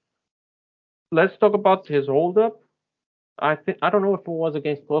 Let's talk about his hold up. I don't know if it was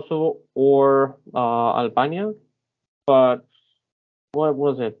against Kosovo or Albania, but what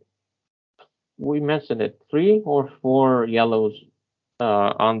was it? We mentioned it, 3 or 4 yellows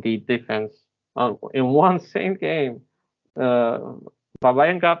on the defense in one same game.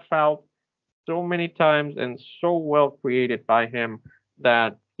 Babayan got fouled so many times and so well created by him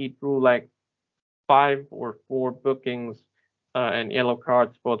that he threw like 5 or 4 bookings and yellow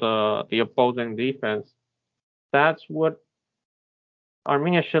cards for the opposing defense. That's what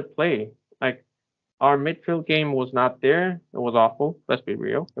Armenia should play. Like our midfield game was not there. It was awful. Let's be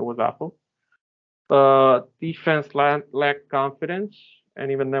real. It was awful. Defense lacked confidence,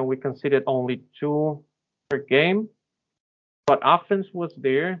 and even then we conceded only 2 per game. But offense was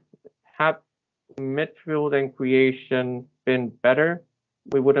there. Had midfield and creation been better,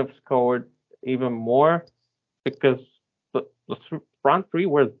 we would have scored even more because the front three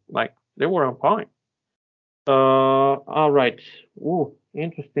were like they were on point. All right. Ooh,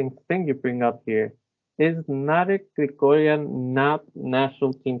 interesting thing you bring up here. Is Narek Grigorian not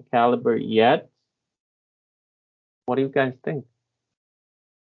national team caliber yet? What do you guys think?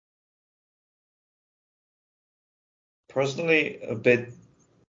 Personally, a bit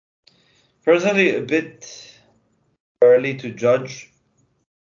early to judge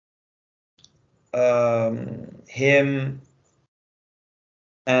him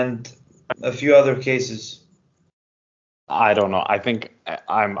and a few other cases. I don't know. I think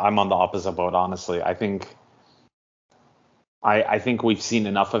I'm on the opposite boat, honestly. I think we've seen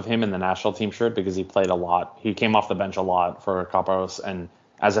enough of him in the national team shirt because he played a lot. He came off the bench a lot for Caparros, and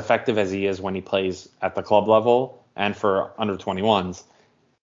as effective as he is when he plays at the club level and for under 21s,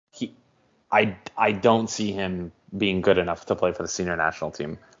 I don't see him being good enough to play for the senior national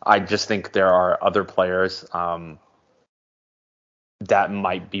team. I just think there are other players that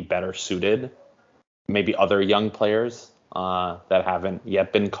might be better suited, maybe other young players that haven't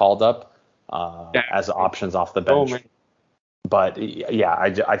yet been called up as options off the bench. But yeah,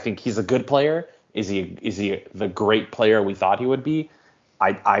 I think he's a good player. Is he the great player we thought he would be?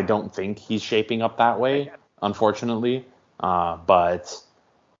 I don't think he's shaping up that way, unfortunately. But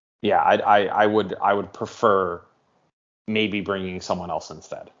yeah, I would prefer maybe bringing someone else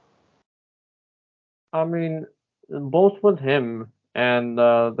instead. I mean, both with him and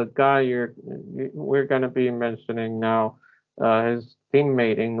the guy we're gonna be mentioning now, his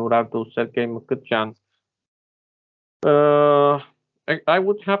teammate in Urartu, Sergei Mukutjan. I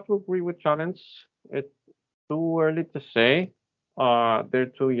would have to agree with Challenge. It's too early to say.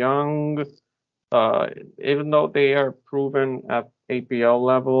 They're too young. Even though they are proven at APL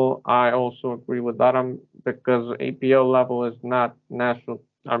level, I also agree with Adam because APL level is not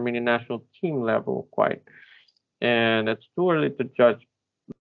Armenian national team level quite, and it's too early to judge.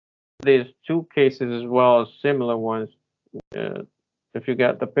 There's 2 cases as well as similar ones, if you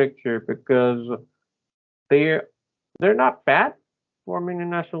get the picture, because they're not bad for Armenian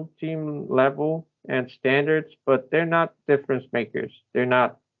national team level and standards, but they're not difference makers. They're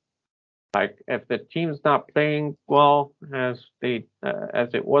not like if the team's not playing well as it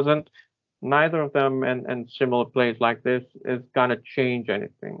wasn't, neither of them and similar plays like this is gonna change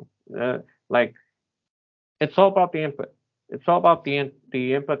anything. Like it's all about the input. It's all about the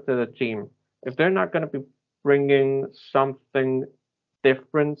input to the team. If they're not gonna be bringing something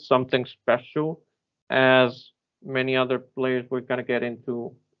different, something special, as many other players we're gonna get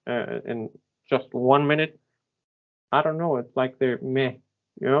into in just 1 minute, I don't know. It's like they're meh,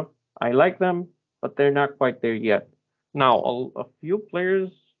 I like them, but they're not quite there yet. Now, a few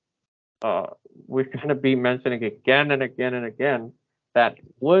players we're going to be mentioning again and again and again that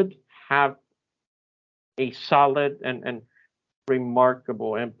would have a solid and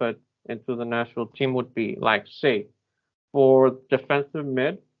remarkable input into the national team would be like, say, for defensive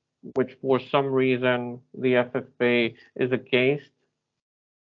mid, which for some reason the FFA is against.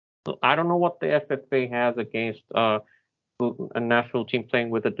 I don't know what the FFA has against a national team playing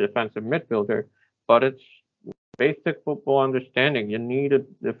with a defensive midfielder, but it's basic football understanding. You need a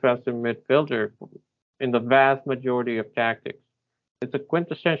defensive midfielder in the vast majority of tactics. It's a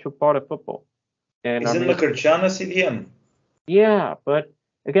quintessential part of football. And Isn't Mkhitaryan a CDM? Yeah, but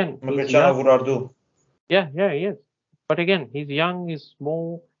again, Mkhitaryan of Urartu. Yeah, he is. But again, he's young, he's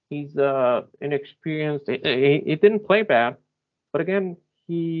small, He's inexperienced. He didn't play bad, but again,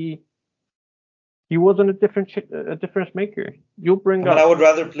 he wasn't a difference maker. You bring I up, would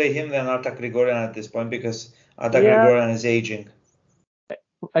rather play him than Arta Grigorian at this point because Arta yeah. Grigorian is aging.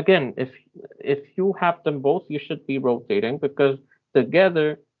 Again, if you have them both, you should be rotating because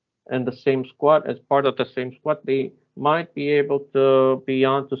together in the same squad, as part of the same squad, they might be able to be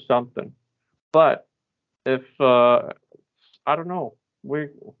onto something. But if I don't know,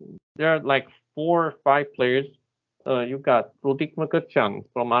 there are like 4 or 5 players. You got Rudik Mkhitaryan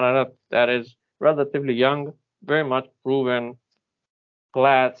from Ararat that is relatively young, very much proven,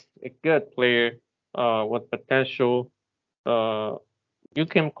 class, a good player with potential. You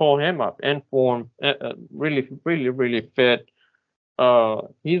can call him up in form, really, really, really fit.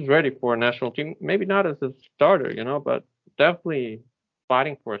 He's ready for a national team. Maybe not as a starter, but definitely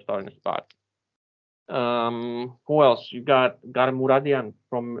fighting for a starting spot. Who else? You got Muradian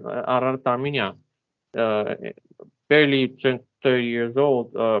from Ararat-Armenia. Uh, Barely turned 30 years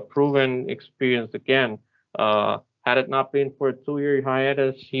old, proven experience again. Had it not been for a 2-year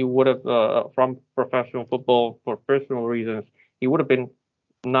hiatus, he would have, from professional football for personal reasons, he would have been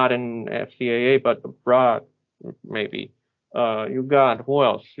not in FCAA, but abroad, maybe. You got, who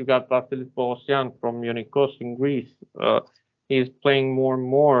else? You got Vasilis Bolosyan from Ionikos in Greece. He's playing more and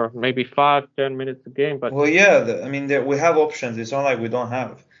more, maybe 5-10 minutes a game. But well, yeah, we have options. It's not like we don't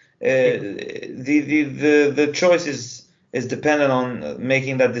have. The choice is dependent on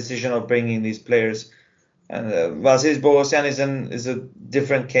making that decision of bringing these players. And Vasilis Bolosyan is a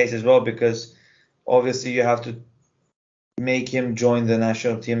different case as well because obviously you have to make him join the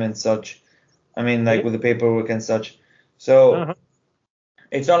national team and such. With the paperwork and such. So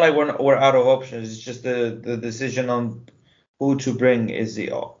it's not like we're out of options. It's just the decision on who to bring is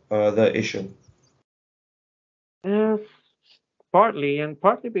the issue. Yes, partly, and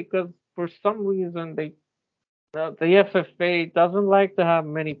partly because for some reason the FFA doesn't like to have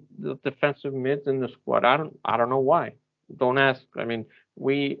many defensive mids in the squad. I don't know why. Don't ask.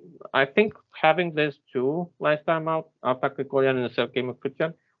 I think having this two last time out, Ataka Koyan and Sergei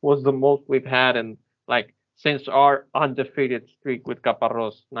Mkhitaryan, was the most we've had in since our undefeated streak with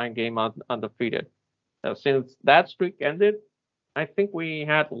Caparros, 9-game undefeated. Since that streak ended, I think we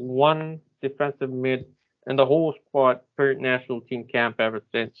had one defensive mid in the whole squad per national team camp ever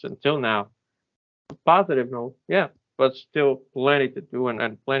since until now. Positive note, yeah, but still plenty to do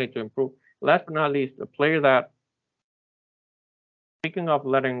and plenty to improve. Last but not least, a player that, speaking of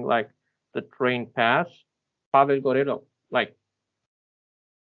letting the train pass, Pavel Gorelo,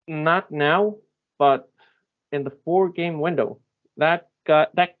 not now, but in the 4-game window, that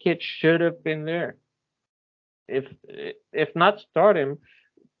kid should have been there. If not start him,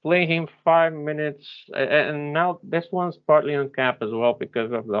 play him 5 minutes, and now this one's partly on cap as well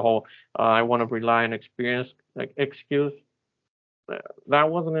because of the whole I want to rely on experience excuse. That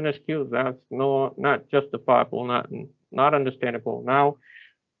wasn't an excuse. That's not justifiable, not understandable. Now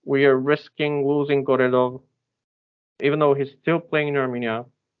we are risking losing Gorelov, even though he's still playing in Armenia,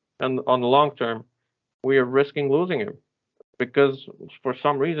 and on the long term, we are risking losing him because for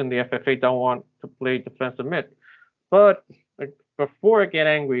some reason the FFA don't want to play defensive mid. But before I get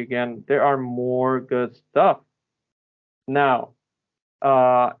angry again, there are more good stuff. Now,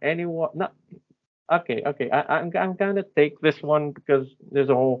 anyone? No, okay. I'm gonna take this one because there's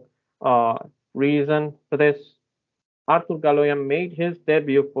a whole reason for this. Artur Galoyan made his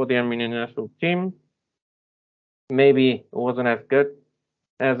debut for the Armenian National Team. Maybe it wasn't as good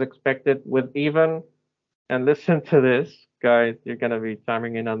as expected with even. And listen to this, guys. You're gonna be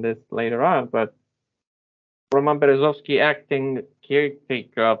chiming in on this later on, but Roman Berezovsky, acting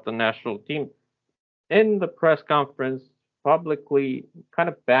caretaker of the national team, in the press conference publicly kind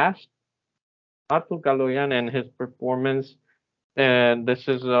of bashed Artur Galoyan and his performance. And this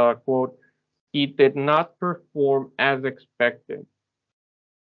is a quote: "He did not perform as expected."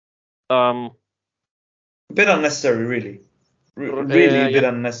 A bit unnecessary, really. Really a bit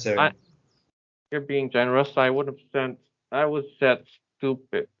unnecessary. You're being generous. I would said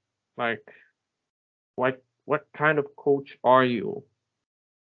stupid. What kind of coach are you?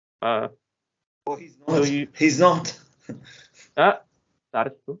 Well, he's not. He's not. That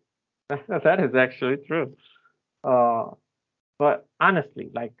is true. That is actually true. But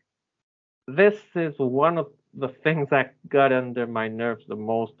honestly, this is one of the things that got under my nerves the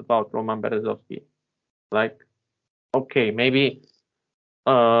most about Roman Berezovsky. Okay, maybe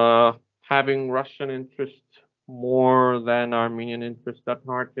having Russian interest more than Armenian interest at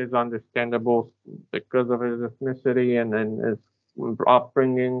heart is understandable because of his ethnicity and his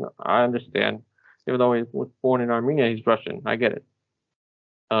upbringing. I understand. Even though he was born in Armenia, he's Russian. I get it.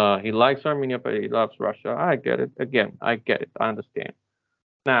 He likes Armenia, but he loves Russia. I get it. Again, I get it. I understand.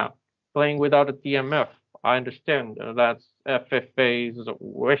 Now, playing without a DMF, I understand that's FFA's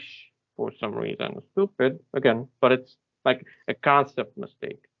wish for some reason. Stupid, again, but it's like a concept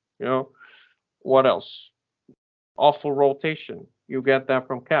mistake. You know, what else? Awful rotation. You get that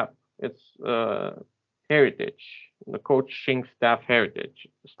from Cap. It's heritage, the coaching staff heritage.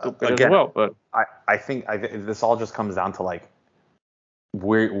 Stupid Again, as well, but I think this all just comes down to like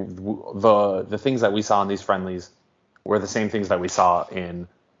the things that we saw in these friendlies were the same things that we saw in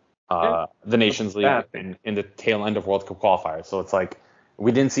the Nations League in the tail end of World Cup qualifiers. So it's like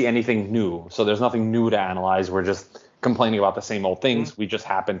we didn't see anything new. So there's nothing new to analyze. We're just complaining about the same old things. We just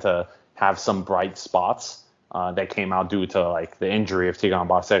happen to have some bright spots that came out due to like the injury of Tigran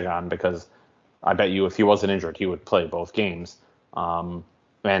Barsegan, because I bet you if he wasn't injured, he would play both games. And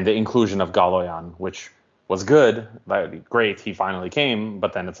the inclusion of Galoyan, which was good, great, he finally came,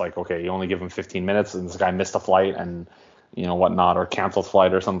 but then it's like, okay, you only give him 15 minutes, and this guy missed a flight and whatnot, or canceled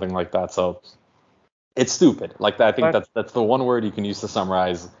flight or something like that. So it's stupid. Like I think that's the one word you can use to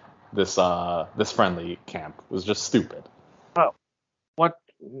summarize this friendly camp. It was just stupid.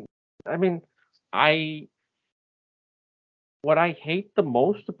 What I hate the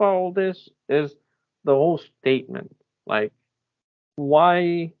most about all this is the whole statement. Like,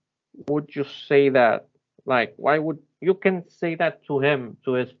 why would you say that? Like, why would you can say that to him,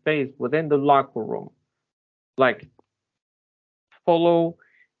 to his face, within the locker room? Like, follow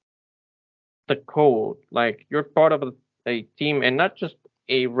the code. Like, you're part of a team and not just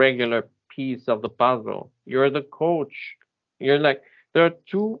a regular piece of the puzzle. You're the coach. You're like, there are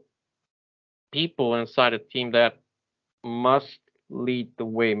two people inside a team that must lead the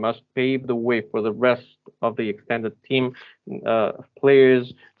way, must pave the way for the rest of the extended team,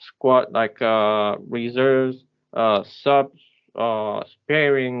 players, squad, like reserves, subs,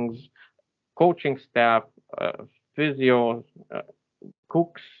 sparings, coaching staff, physio,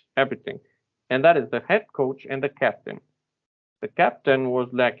 cooks, everything. And that is the head coach and the captain. The captain was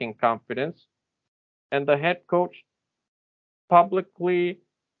lacking confidence, and the head coach publicly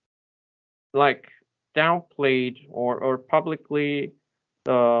like downplayed or publicly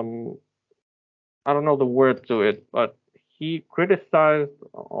I don't know the word to it, but he criticized,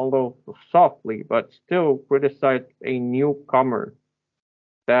 although softly, but still criticized a newcomer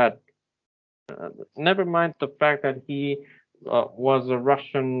that never mind the fact that he was a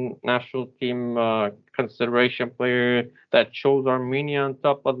Russian national team consideration player that chose Armenia on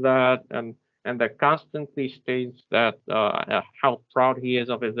top of that, and that constantly states that how proud he is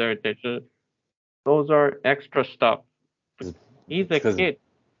of his heritage. Those are extra stuff. He's a kid.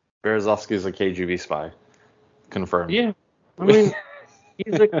 Berezovsky is a KGB spy. Confirmed. Yeah, I mean,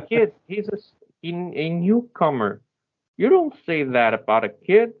 he's a kid. He's a newcomer. You don't say that about a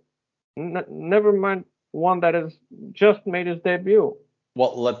kid. Never mind one that has just made his debut.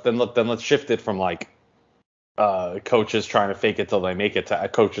 Well, let's shift it from like coaches trying to fake it till they make it to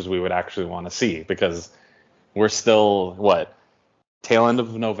coaches we would actually want to see, because we're still tail end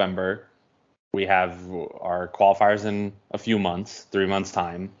of November. We have our qualifiers in a few months, 3 months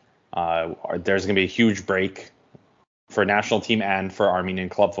time. There's going to be a huge break for national team and for Armenian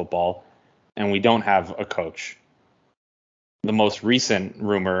club football, and we don't have a coach. The most recent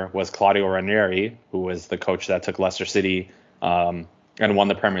rumor was Claudio Ranieri, who was the coach that took Leicester City and won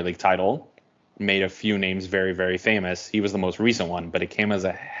the Premier League title, made a few names very, very famous. He was the most recent one, but it came as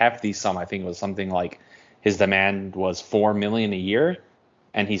a hefty sum. I think it was something like his demand was $4 million a year,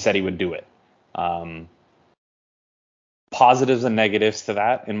 and he said he would do it. Positives and negatives to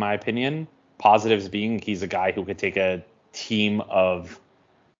that, in my opinion. Positives being he's a guy who could take a team of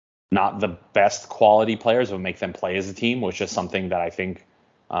not the best quality players but make them play as a team, which is something that I think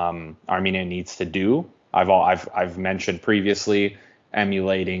Armenia needs to do. I've mentioned previously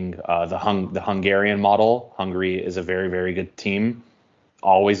emulating the Hungarian model. Hungary is a very, very good team,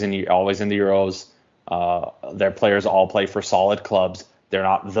 always in the Euros. Their players all play for solid clubs. They're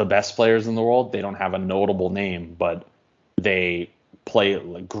not the best players in the world. They don't have a notable name, but they play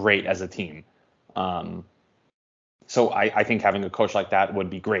great as a team. So I think having a coach like that would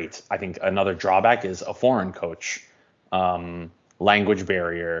be great. I think another drawback is a foreign coach, language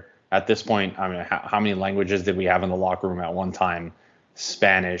barrier. At this point, I mean, how many languages did we have in the locker room at one time?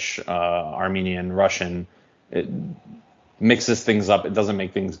 Spanish, Armenian, Russian. It mixes things up. It doesn't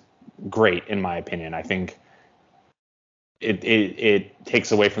make things great, in my opinion. I think it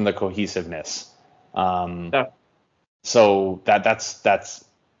takes away from the cohesiveness. So that's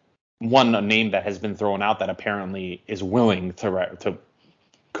one name that has been thrown out that apparently is willing to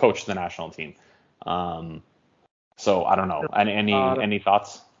coach the national team. So I don't know. Any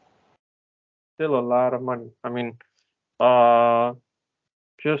thoughts? Still a lot of money. I mean,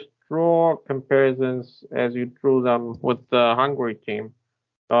 just draw comparisons as you drew them with the Hungary team.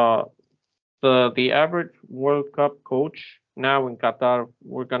 The average World Cup coach now in Qatar,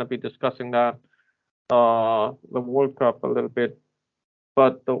 we're gonna be discussing that the World Cup a little bit,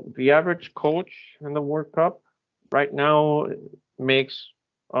 but the average coach in the World Cup right now makes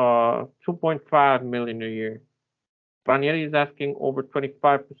 2.5 million a year. Ranieri is asking over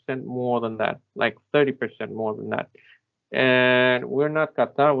 25% more than that, like 30% more than that. And we're not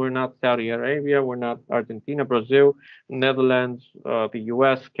Qatar, we're not Saudi Arabia, we're not Argentina, Brazil, Netherlands, the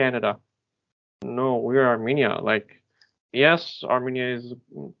US, Canada. No, we're Armenia. Like, yes, Armenia is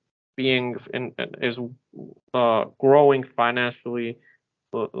being is growing financially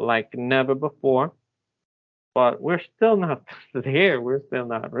like never before, but we're still not there. We're still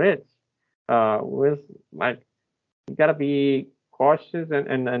not rich. We're like, you gotta be cautious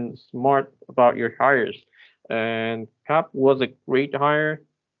and smart about your hires. And Cap was a great hire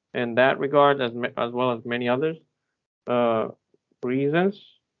in that regard, as well as many others reasons.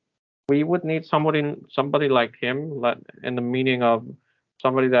 We would need somebody like him, like, in the meaning of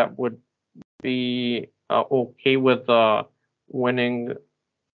somebody that would be okay with winning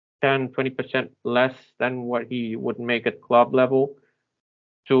 10-20% less than what he would make at club level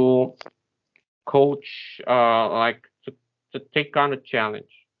to coach, like to take on a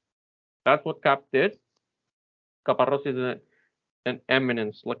challenge. That's what Cap did. Caparros is an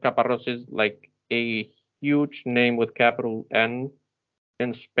eminence. Like, Caparros is like a huge name with capital N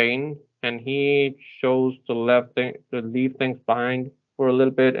in Spain, and he chose to leave things behind for a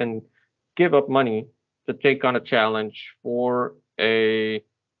little bit and give up money to take on a challenge for a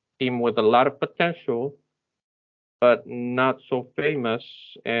team with a lot of potential, but not so famous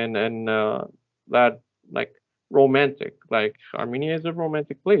and that, like, romantic. Like, Armenia is a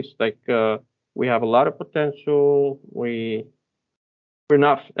romantic place. Like, we have a lot of potential. We're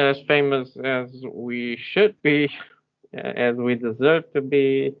not as famous as we should be, as we deserve to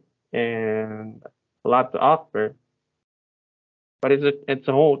be, and a lot to offer. But it's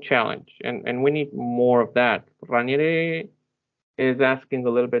a whole challenge, and we need more of that. Ranieri is asking a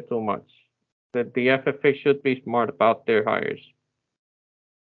little bit too much. That the FFA should be smart about their hires.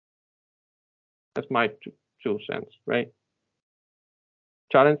 That's my two cents, right?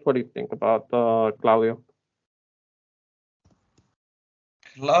 Challenge, what do you think about Claudio?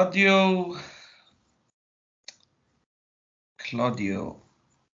 Claudio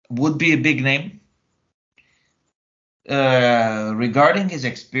would be a big name. Regarding his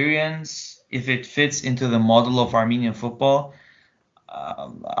experience, if it fits into the model of Armenian football,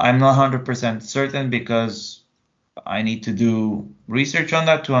 I'm not 100% certain, because I need to do research on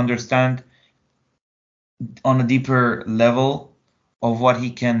that to understand on a deeper level of what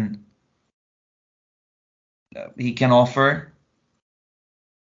he can offer.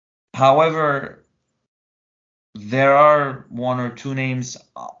 However, there are one or two names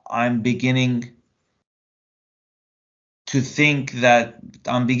I'm beginning to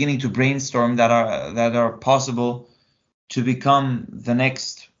brainstorm that are possible to become the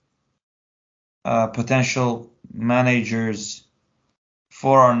next potential managers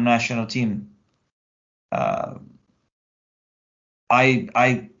for our national team.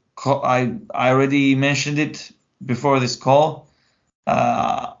 I already mentioned it before this call.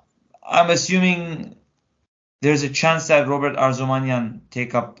 I'm assuming there's a chance that Robert Arzoumanian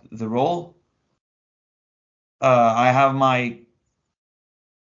take up the role. I have my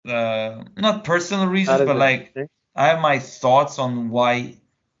not personal reasons, but like, I have my thoughts on why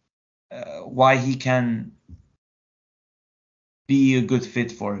he can be a good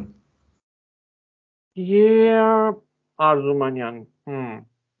fit for it. Yeah, Arzoumanian.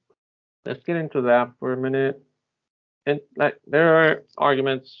 Let's get into that for a minute. And like, there are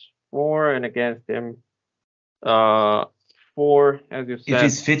arguments for and against him. For, as you said, if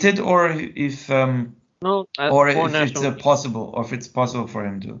he's fitted, or if no, or if it's possible, for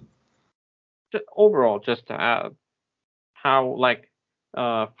him to. Overall, just to add how, like,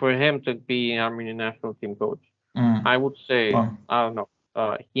 for him to be Armenian national team coach, I would say, I don't know.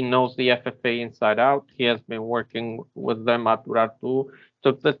 He knows the FFA inside out. He has been working with them at Urartu.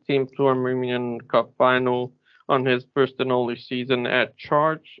 Took the team to Armenian Cup final on his first and only season in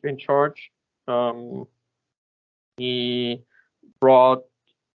charge. He brought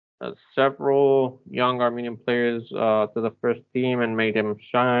several young Armenian players to the first team and made them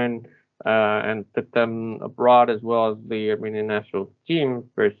shine, and took them abroad, as well as the Armenian national team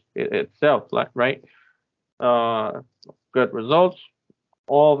itself. Like, right, good results.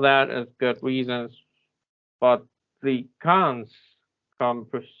 All that is good reasons, but the cons come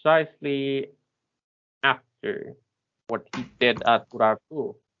precisely after what he did at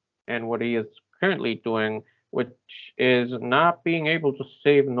Urartu and what he is currently doing, which is not being able to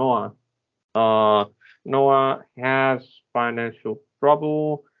save Noah. Noah has financial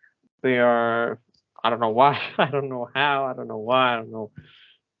trouble. They are, I don't know why, I don't know how, I don't know why, I don't know,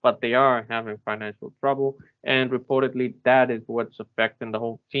 but they are having financial trouble. And reportedly, that is what's affecting the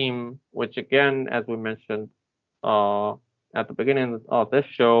whole team, which again, as we mentioned at the beginning of this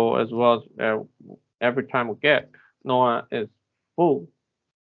show, as well as every time we get, Noah is full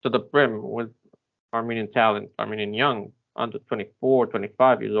to the brim with Armenian talent, Armenian young, under 24,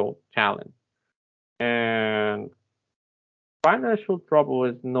 25 years old talent. And financial trouble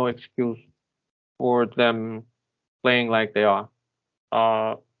is no excuse for them playing like they are.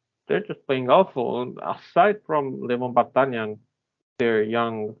 They're just playing awful. Aside from Levon Batanyan, their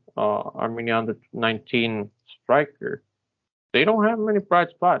young Armenia under 19 striker, they don't have many bright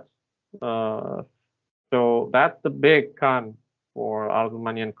spots. So that's the big con for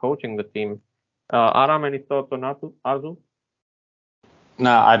Armenian coaching the team. Aram, any thoughts on Arzu?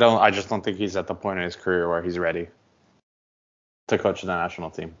 No, I don't. I just don't think he's at the point in his career where he's ready to coach the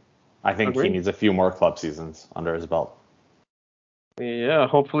national team. I think he needs a few more club seasons under his belt. Yeah,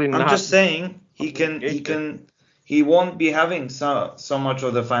 hopefully not. I'm just saying he won't be having so much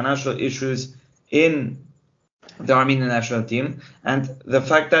of the financial issues in the Armenian national team, and the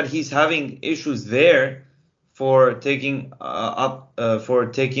fact that he's having issues there for taking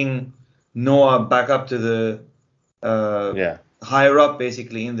Noah back up to the higher up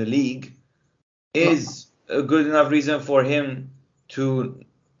basically in the league is a good enough reason for him to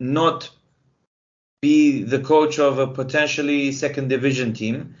not be the coach of a potentially second division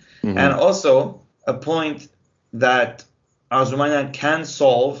team. Mm-hmm. And also a point that Armenia can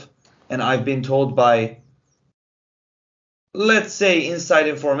solve, and I've been told by, let's say, inside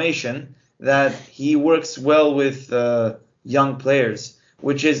information, that he works well with young players,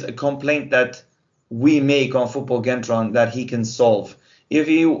 which is a complaint that we make on Football Kentron that he can solve. If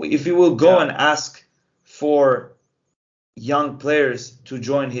he will go and ask for young players to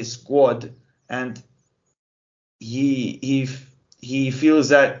join his squad, and he feels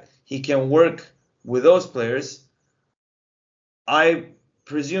that he can work with those players, I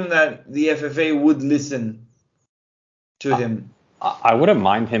presume that the FFA would listen to him. I wouldn't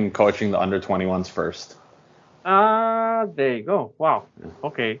mind him coaching the under 21s first. There you go. Wow.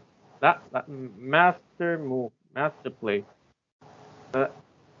 Okay. That master move, master play.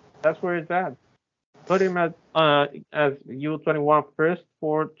 That's where it's at. Put him as U21 first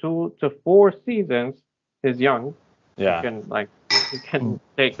for 2 to 4 seasons. He's young. Yeah. He can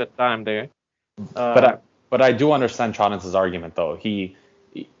take the time there. But I do understand Chonit's argument though.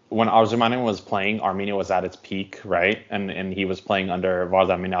 When Armenia was playing, Armenia was at its peak, right? And he was playing under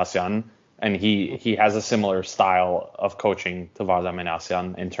Varzha Minasyan, and he has a similar style of coaching to Varzha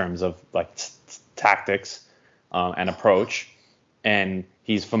Minasyan in terms of like tactics and approach. And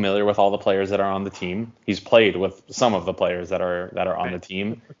he's familiar with all the players that are on the team. He's played with some of the players that are on the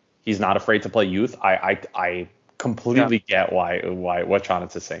team. He's not afraid to play youth. I completely get why what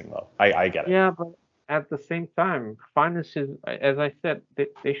Chonitz is saying though. I get it. Yeah, but at the same time, finances, as I said,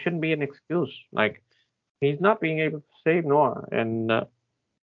 they shouldn't be an excuse. Like, he's not being able to save Noah, and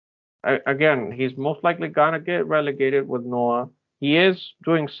again, he's most likely gonna get relegated with Noah. He is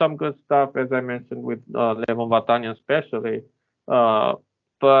doing some good stuff, as I mentioned, with Levon Vatanya especially.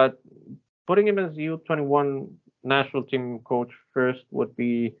 But putting him as U21 national team coach first would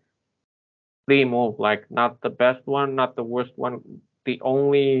be the move. Like, not the best one, not the worst one. The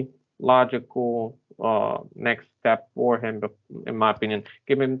only logical next step for him, in my opinion.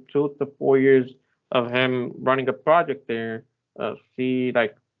 Give him 2 to 4 years of him running a project there. See,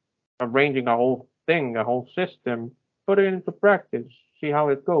 like, arranging a whole thing, a whole system, put it into practice, see how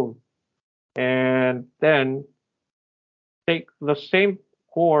it goes, and then take the same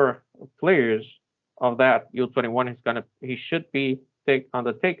core players of that U21 he should be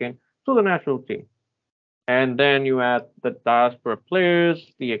undertaken to the national team. And then you add the diaspora players,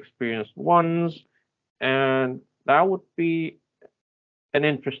 the experienced ones, and that would be an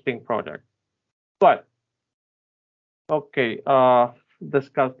interesting project. But okay,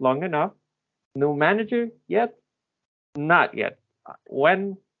 discussed long enough. New manager yet? Not yet.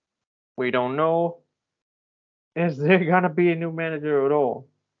 When? We don't know. Is there gonna be a new manager at all?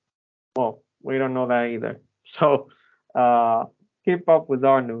 Well, we don't know that either. So keep up with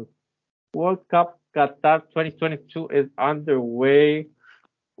our news. World Cup Qatar 2022 is underway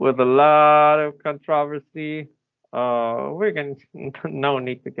with a lot of controversy. We're gonna no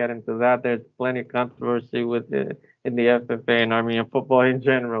need to get into that. There's plenty of controversy with in the FFA and Armenian football in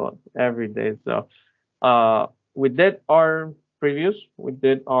general every day. So we did our previews. We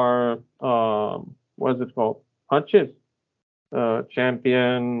did our what is it called? Hunches.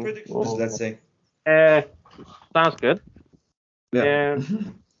 Champion. Predictions, let's say. Sounds good. Yeah.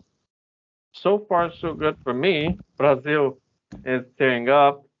 And so far, so good for me. Brazil is tearing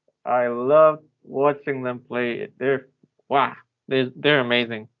up. I love watching them play. Wow, they're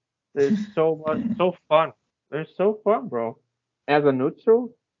amazing. They're so fun. They're so fun, bro. As a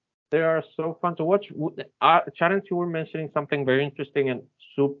neutral, they are so fun to watch. Challenge, you were mentioning something very interesting and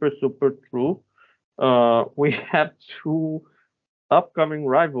super true. We have two upcoming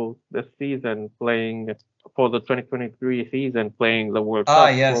rivals this season playing for the 2023 season, playing the World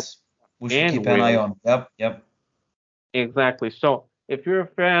Cup. Yes. We should keep an eye on. Yep. Exactly. So if you're a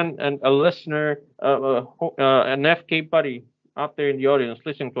fan and a listener, an FK buddy out there in the audience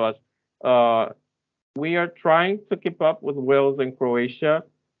listening to us, we are trying to keep up with Wales and Croatia,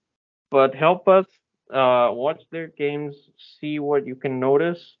 but help us watch their games, see what you can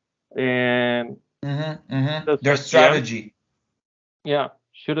notice, and their strategy. Yeah,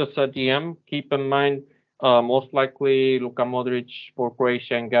 shoot us a DM. Keep in mind, most likely Luka Modric for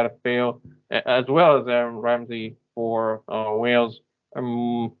Croatia and Gareth Bale, as well as Aaron Ramsey for Wales,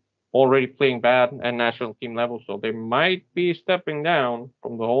 already playing bad at national team level, so they might be stepping down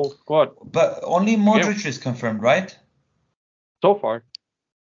from the whole squad. But only Modric is confirmed, right? So far.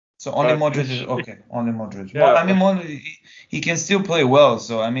 So only Modric is okay. Only Modric. Yeah, well, I mean, Modric, he can still play well.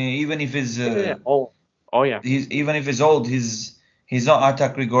 So I mean, even if he's even if he's old, he's not Arta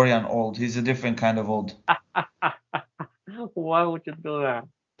Grigorian old. He's a different kind of old. Why would you do that?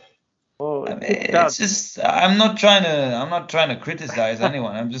 Oh, I mean, it's just I'm not trying to criticize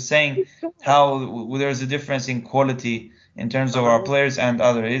anyone. I'm just saying how there's a difference in quality in terms of our players and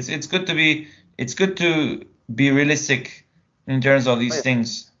others. It's good to be realistic in terms of these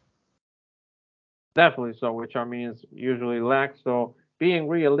things. Definitely so, which Armenians usually lack. So being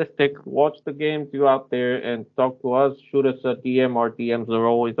realistic, watch the games you out there and talk to us. Shoot us a DM. Our DMs are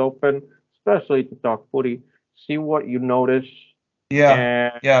always open, especially to talk footy. See what you notice.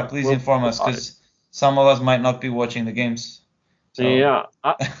 Yeah. Please inform us because some of us might not be watching the games. So. Yeah,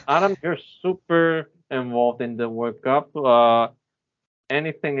 Adam, you're super involved in the World Cup.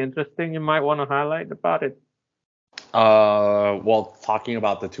 Anything interesting you might want to highlight about it? Well, talking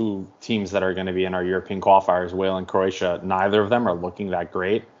about the two teams that are going to be in our European qualifiers, Wales and Croatia, neither of them are looking that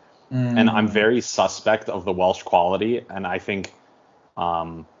great. And I'm very suspect of the Welsh quality. And I think,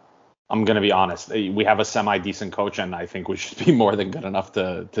 I'm going to be honest, we have a semi-decent coach, and I think we should be more than good enough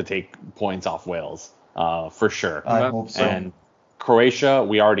to take points off Wales, for sure. I hope so. And Croatia,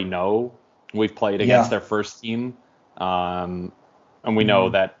 we already know. We've played against their first team. And we know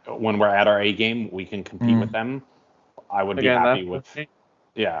that when we're at our A game, we can compete with them. I would be happy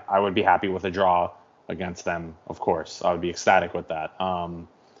with a draw against them, of course. I would be ecstatic with that.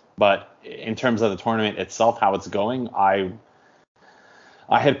 But in terms of the tournament itself, how it's going, I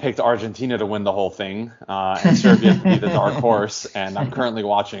had picked Argentina to win the whole thing, and Serbia to be the dark horse. And I'm currently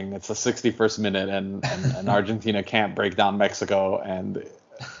watching. It's the 61st minute, and Argentina can't break down Mexico, and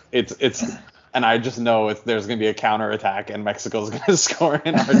and I just know there's going to be a counterattack, and Mexico's going to score,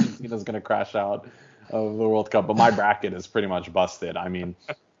 and Argentina's going to crash out of the World Cup. But my bracket is pretty much busted. I mean,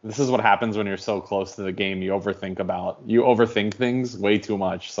 this is what happens when you're so close to the game. You overthink things way too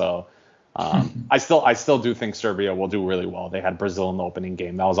much. So I still do think Serbia will do really well. They had Brazil in the opening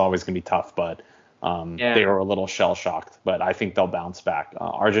game. That was always going to be tough, but they were a little shell shocked. But I think they'll bounce back.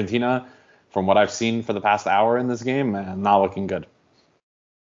 Argentina, from what I've seen for the past hour in this game, not looking good.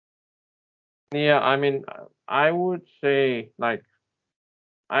 Yeah, I mean, I would say like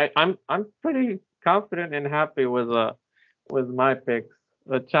I'm pretty confident and happy with my picks.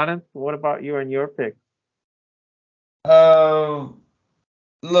 Challenge, what about you and your picks?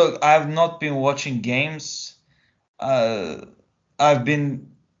 Look, I've not been watching games. I've been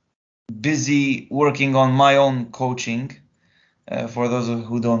busy working on my own coaching. For those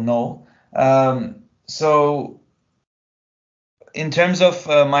who don't know, so. In terms of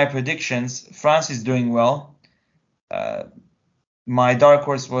my predictions, France is doing well. My dark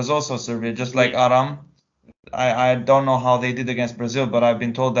horse was also Serbia, just like Aram. I don't know how they did against Brazil, but I've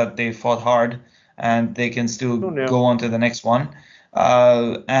been told that they fought hard and they can still go on to the next one.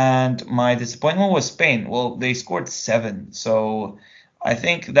 And my disappointment was Spain. Well, they scored 7, so I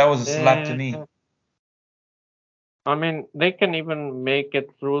think that was a slap to me. I mean, they can even make it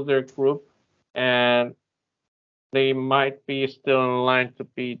through their group, and they might be still in line to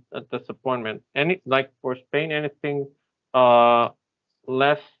be a disappointment. Like for Spain, anything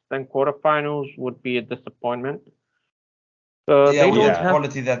less than quarterfinals would be a disappointment. Yeah, They with don't the have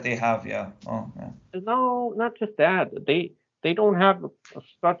quality that they have, yeah. Oh, yeah. no, not just that. They don't have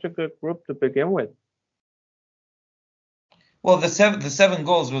such a good group to begin with. Well, the seven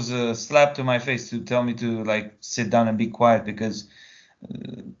goals was a slap to my face to tell me to like sit down and be quiet because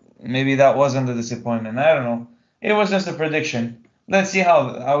maybe that wasn't the disappointment. I don't know. It was just a prediction. Let's see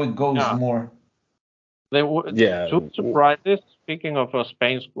how it goes Yeah. more. They were Yeah. two surprises. Speaking of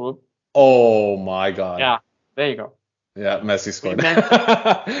Spain's group, Oh my God. yeah, there you go. Yeah, Messi scored.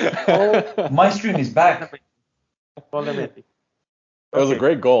 My stream is back. Gol de Messi. It was a Okay.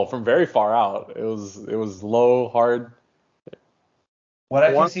 great goal from very far out. It was low, hard. What I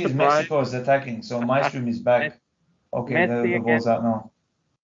can One see is surprise. Mexico is attacking, so my stream is back. Okay, the Messi ball's out now.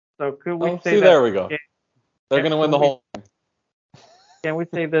 So could we Oh, say see, that? there we go. Can, They're gonna win the whole. can we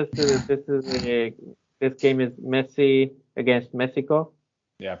say this game is Messi against Mexico?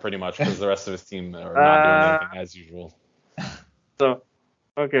 Yeah, pretty much, because the rest of his team are not doing anything as usual. So,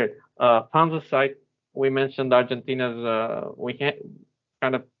 okay. Puns aside, we mentioned Argentina's. We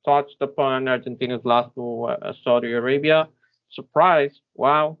kind of touched upon Argentina's loss to Saudi Arabia. Surprise!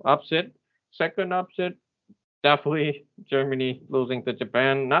 Wow, upset. Second upset, definitely Germany losing to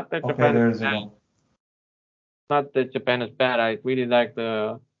Japan. Not that Okay, Japan there's is a bad. goal. Not that Japan is bad. I really like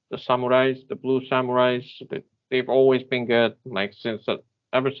the samurais, the blue samurais. They've always been good, like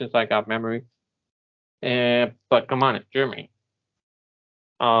ever since I got memory. But come on, it's Germany.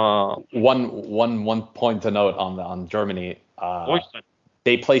 One point to note on Germany.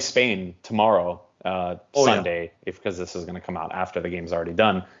 They play Spain tomorrow, Sunday, because this is going to come out after the game's already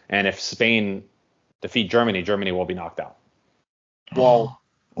done. And if Spain defeat Germany, Germany will be knocked out. Whoa.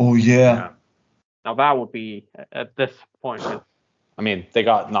 Oh yeah. Now that would be at this point. I mean, they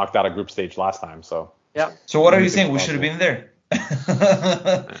got knocked out of group stage last time, so. Yeah. So what are you saying? We should have been there.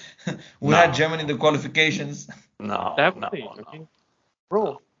 We had Germany in the qualifications. No. Definitely.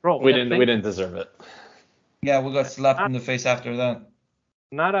 No. Bro. We didn't deserve it. Yeah, we got slapped in the face after that.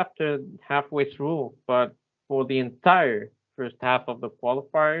 Not after halfway through, but for the entire first half of the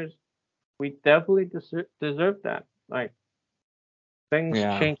qualifiers, we definitely deserve that. Like things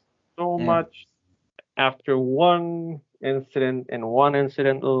changed so much after one incident and one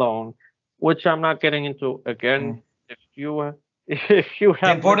incident alone, which I'm not getting into again. If you have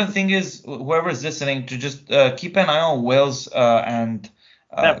the important thing is whoever's listening to just keep an eye on Wales and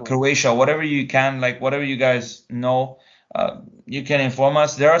Croatia, whatever you can, like whatever you guys know. You can inform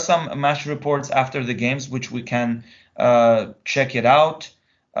us. There are some match reports after the games, which we can check it out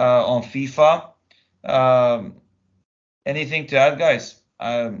on FIFA. Anything to add, guys?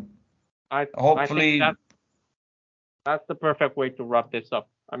 Hopefully, I think that's the perfect way to wrap this up.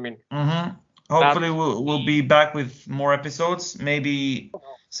 I mean, hopefully we'll be back with more episodes. Maybe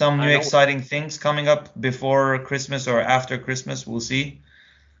some new exciting things coming up before Christmas or after Christmas. We'll see.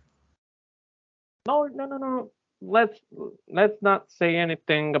 No. Let's not say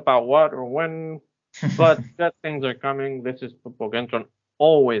anything about what or when, but good things are coming. This is Football Kentron.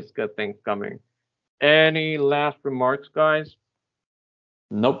 Always good things coming. Any last remarks, guys?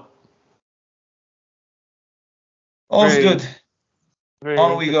 Nope. All's good.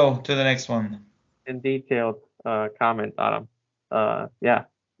 On we go to the next one. In detailed comment, Adam. Yeah,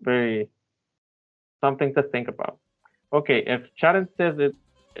 very something to think about. Okay, if Charan says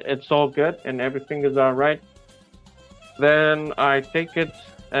it's all good and everything is all right, then I take it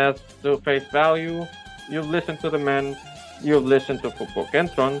as the face value. You've listened to the men, you've listened to Football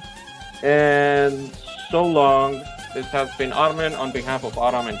Kentron, and so long. This has been Armen on behalf of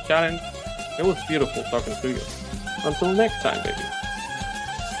Aram and Charan. It was beautiful talking to you. Until next time, baby.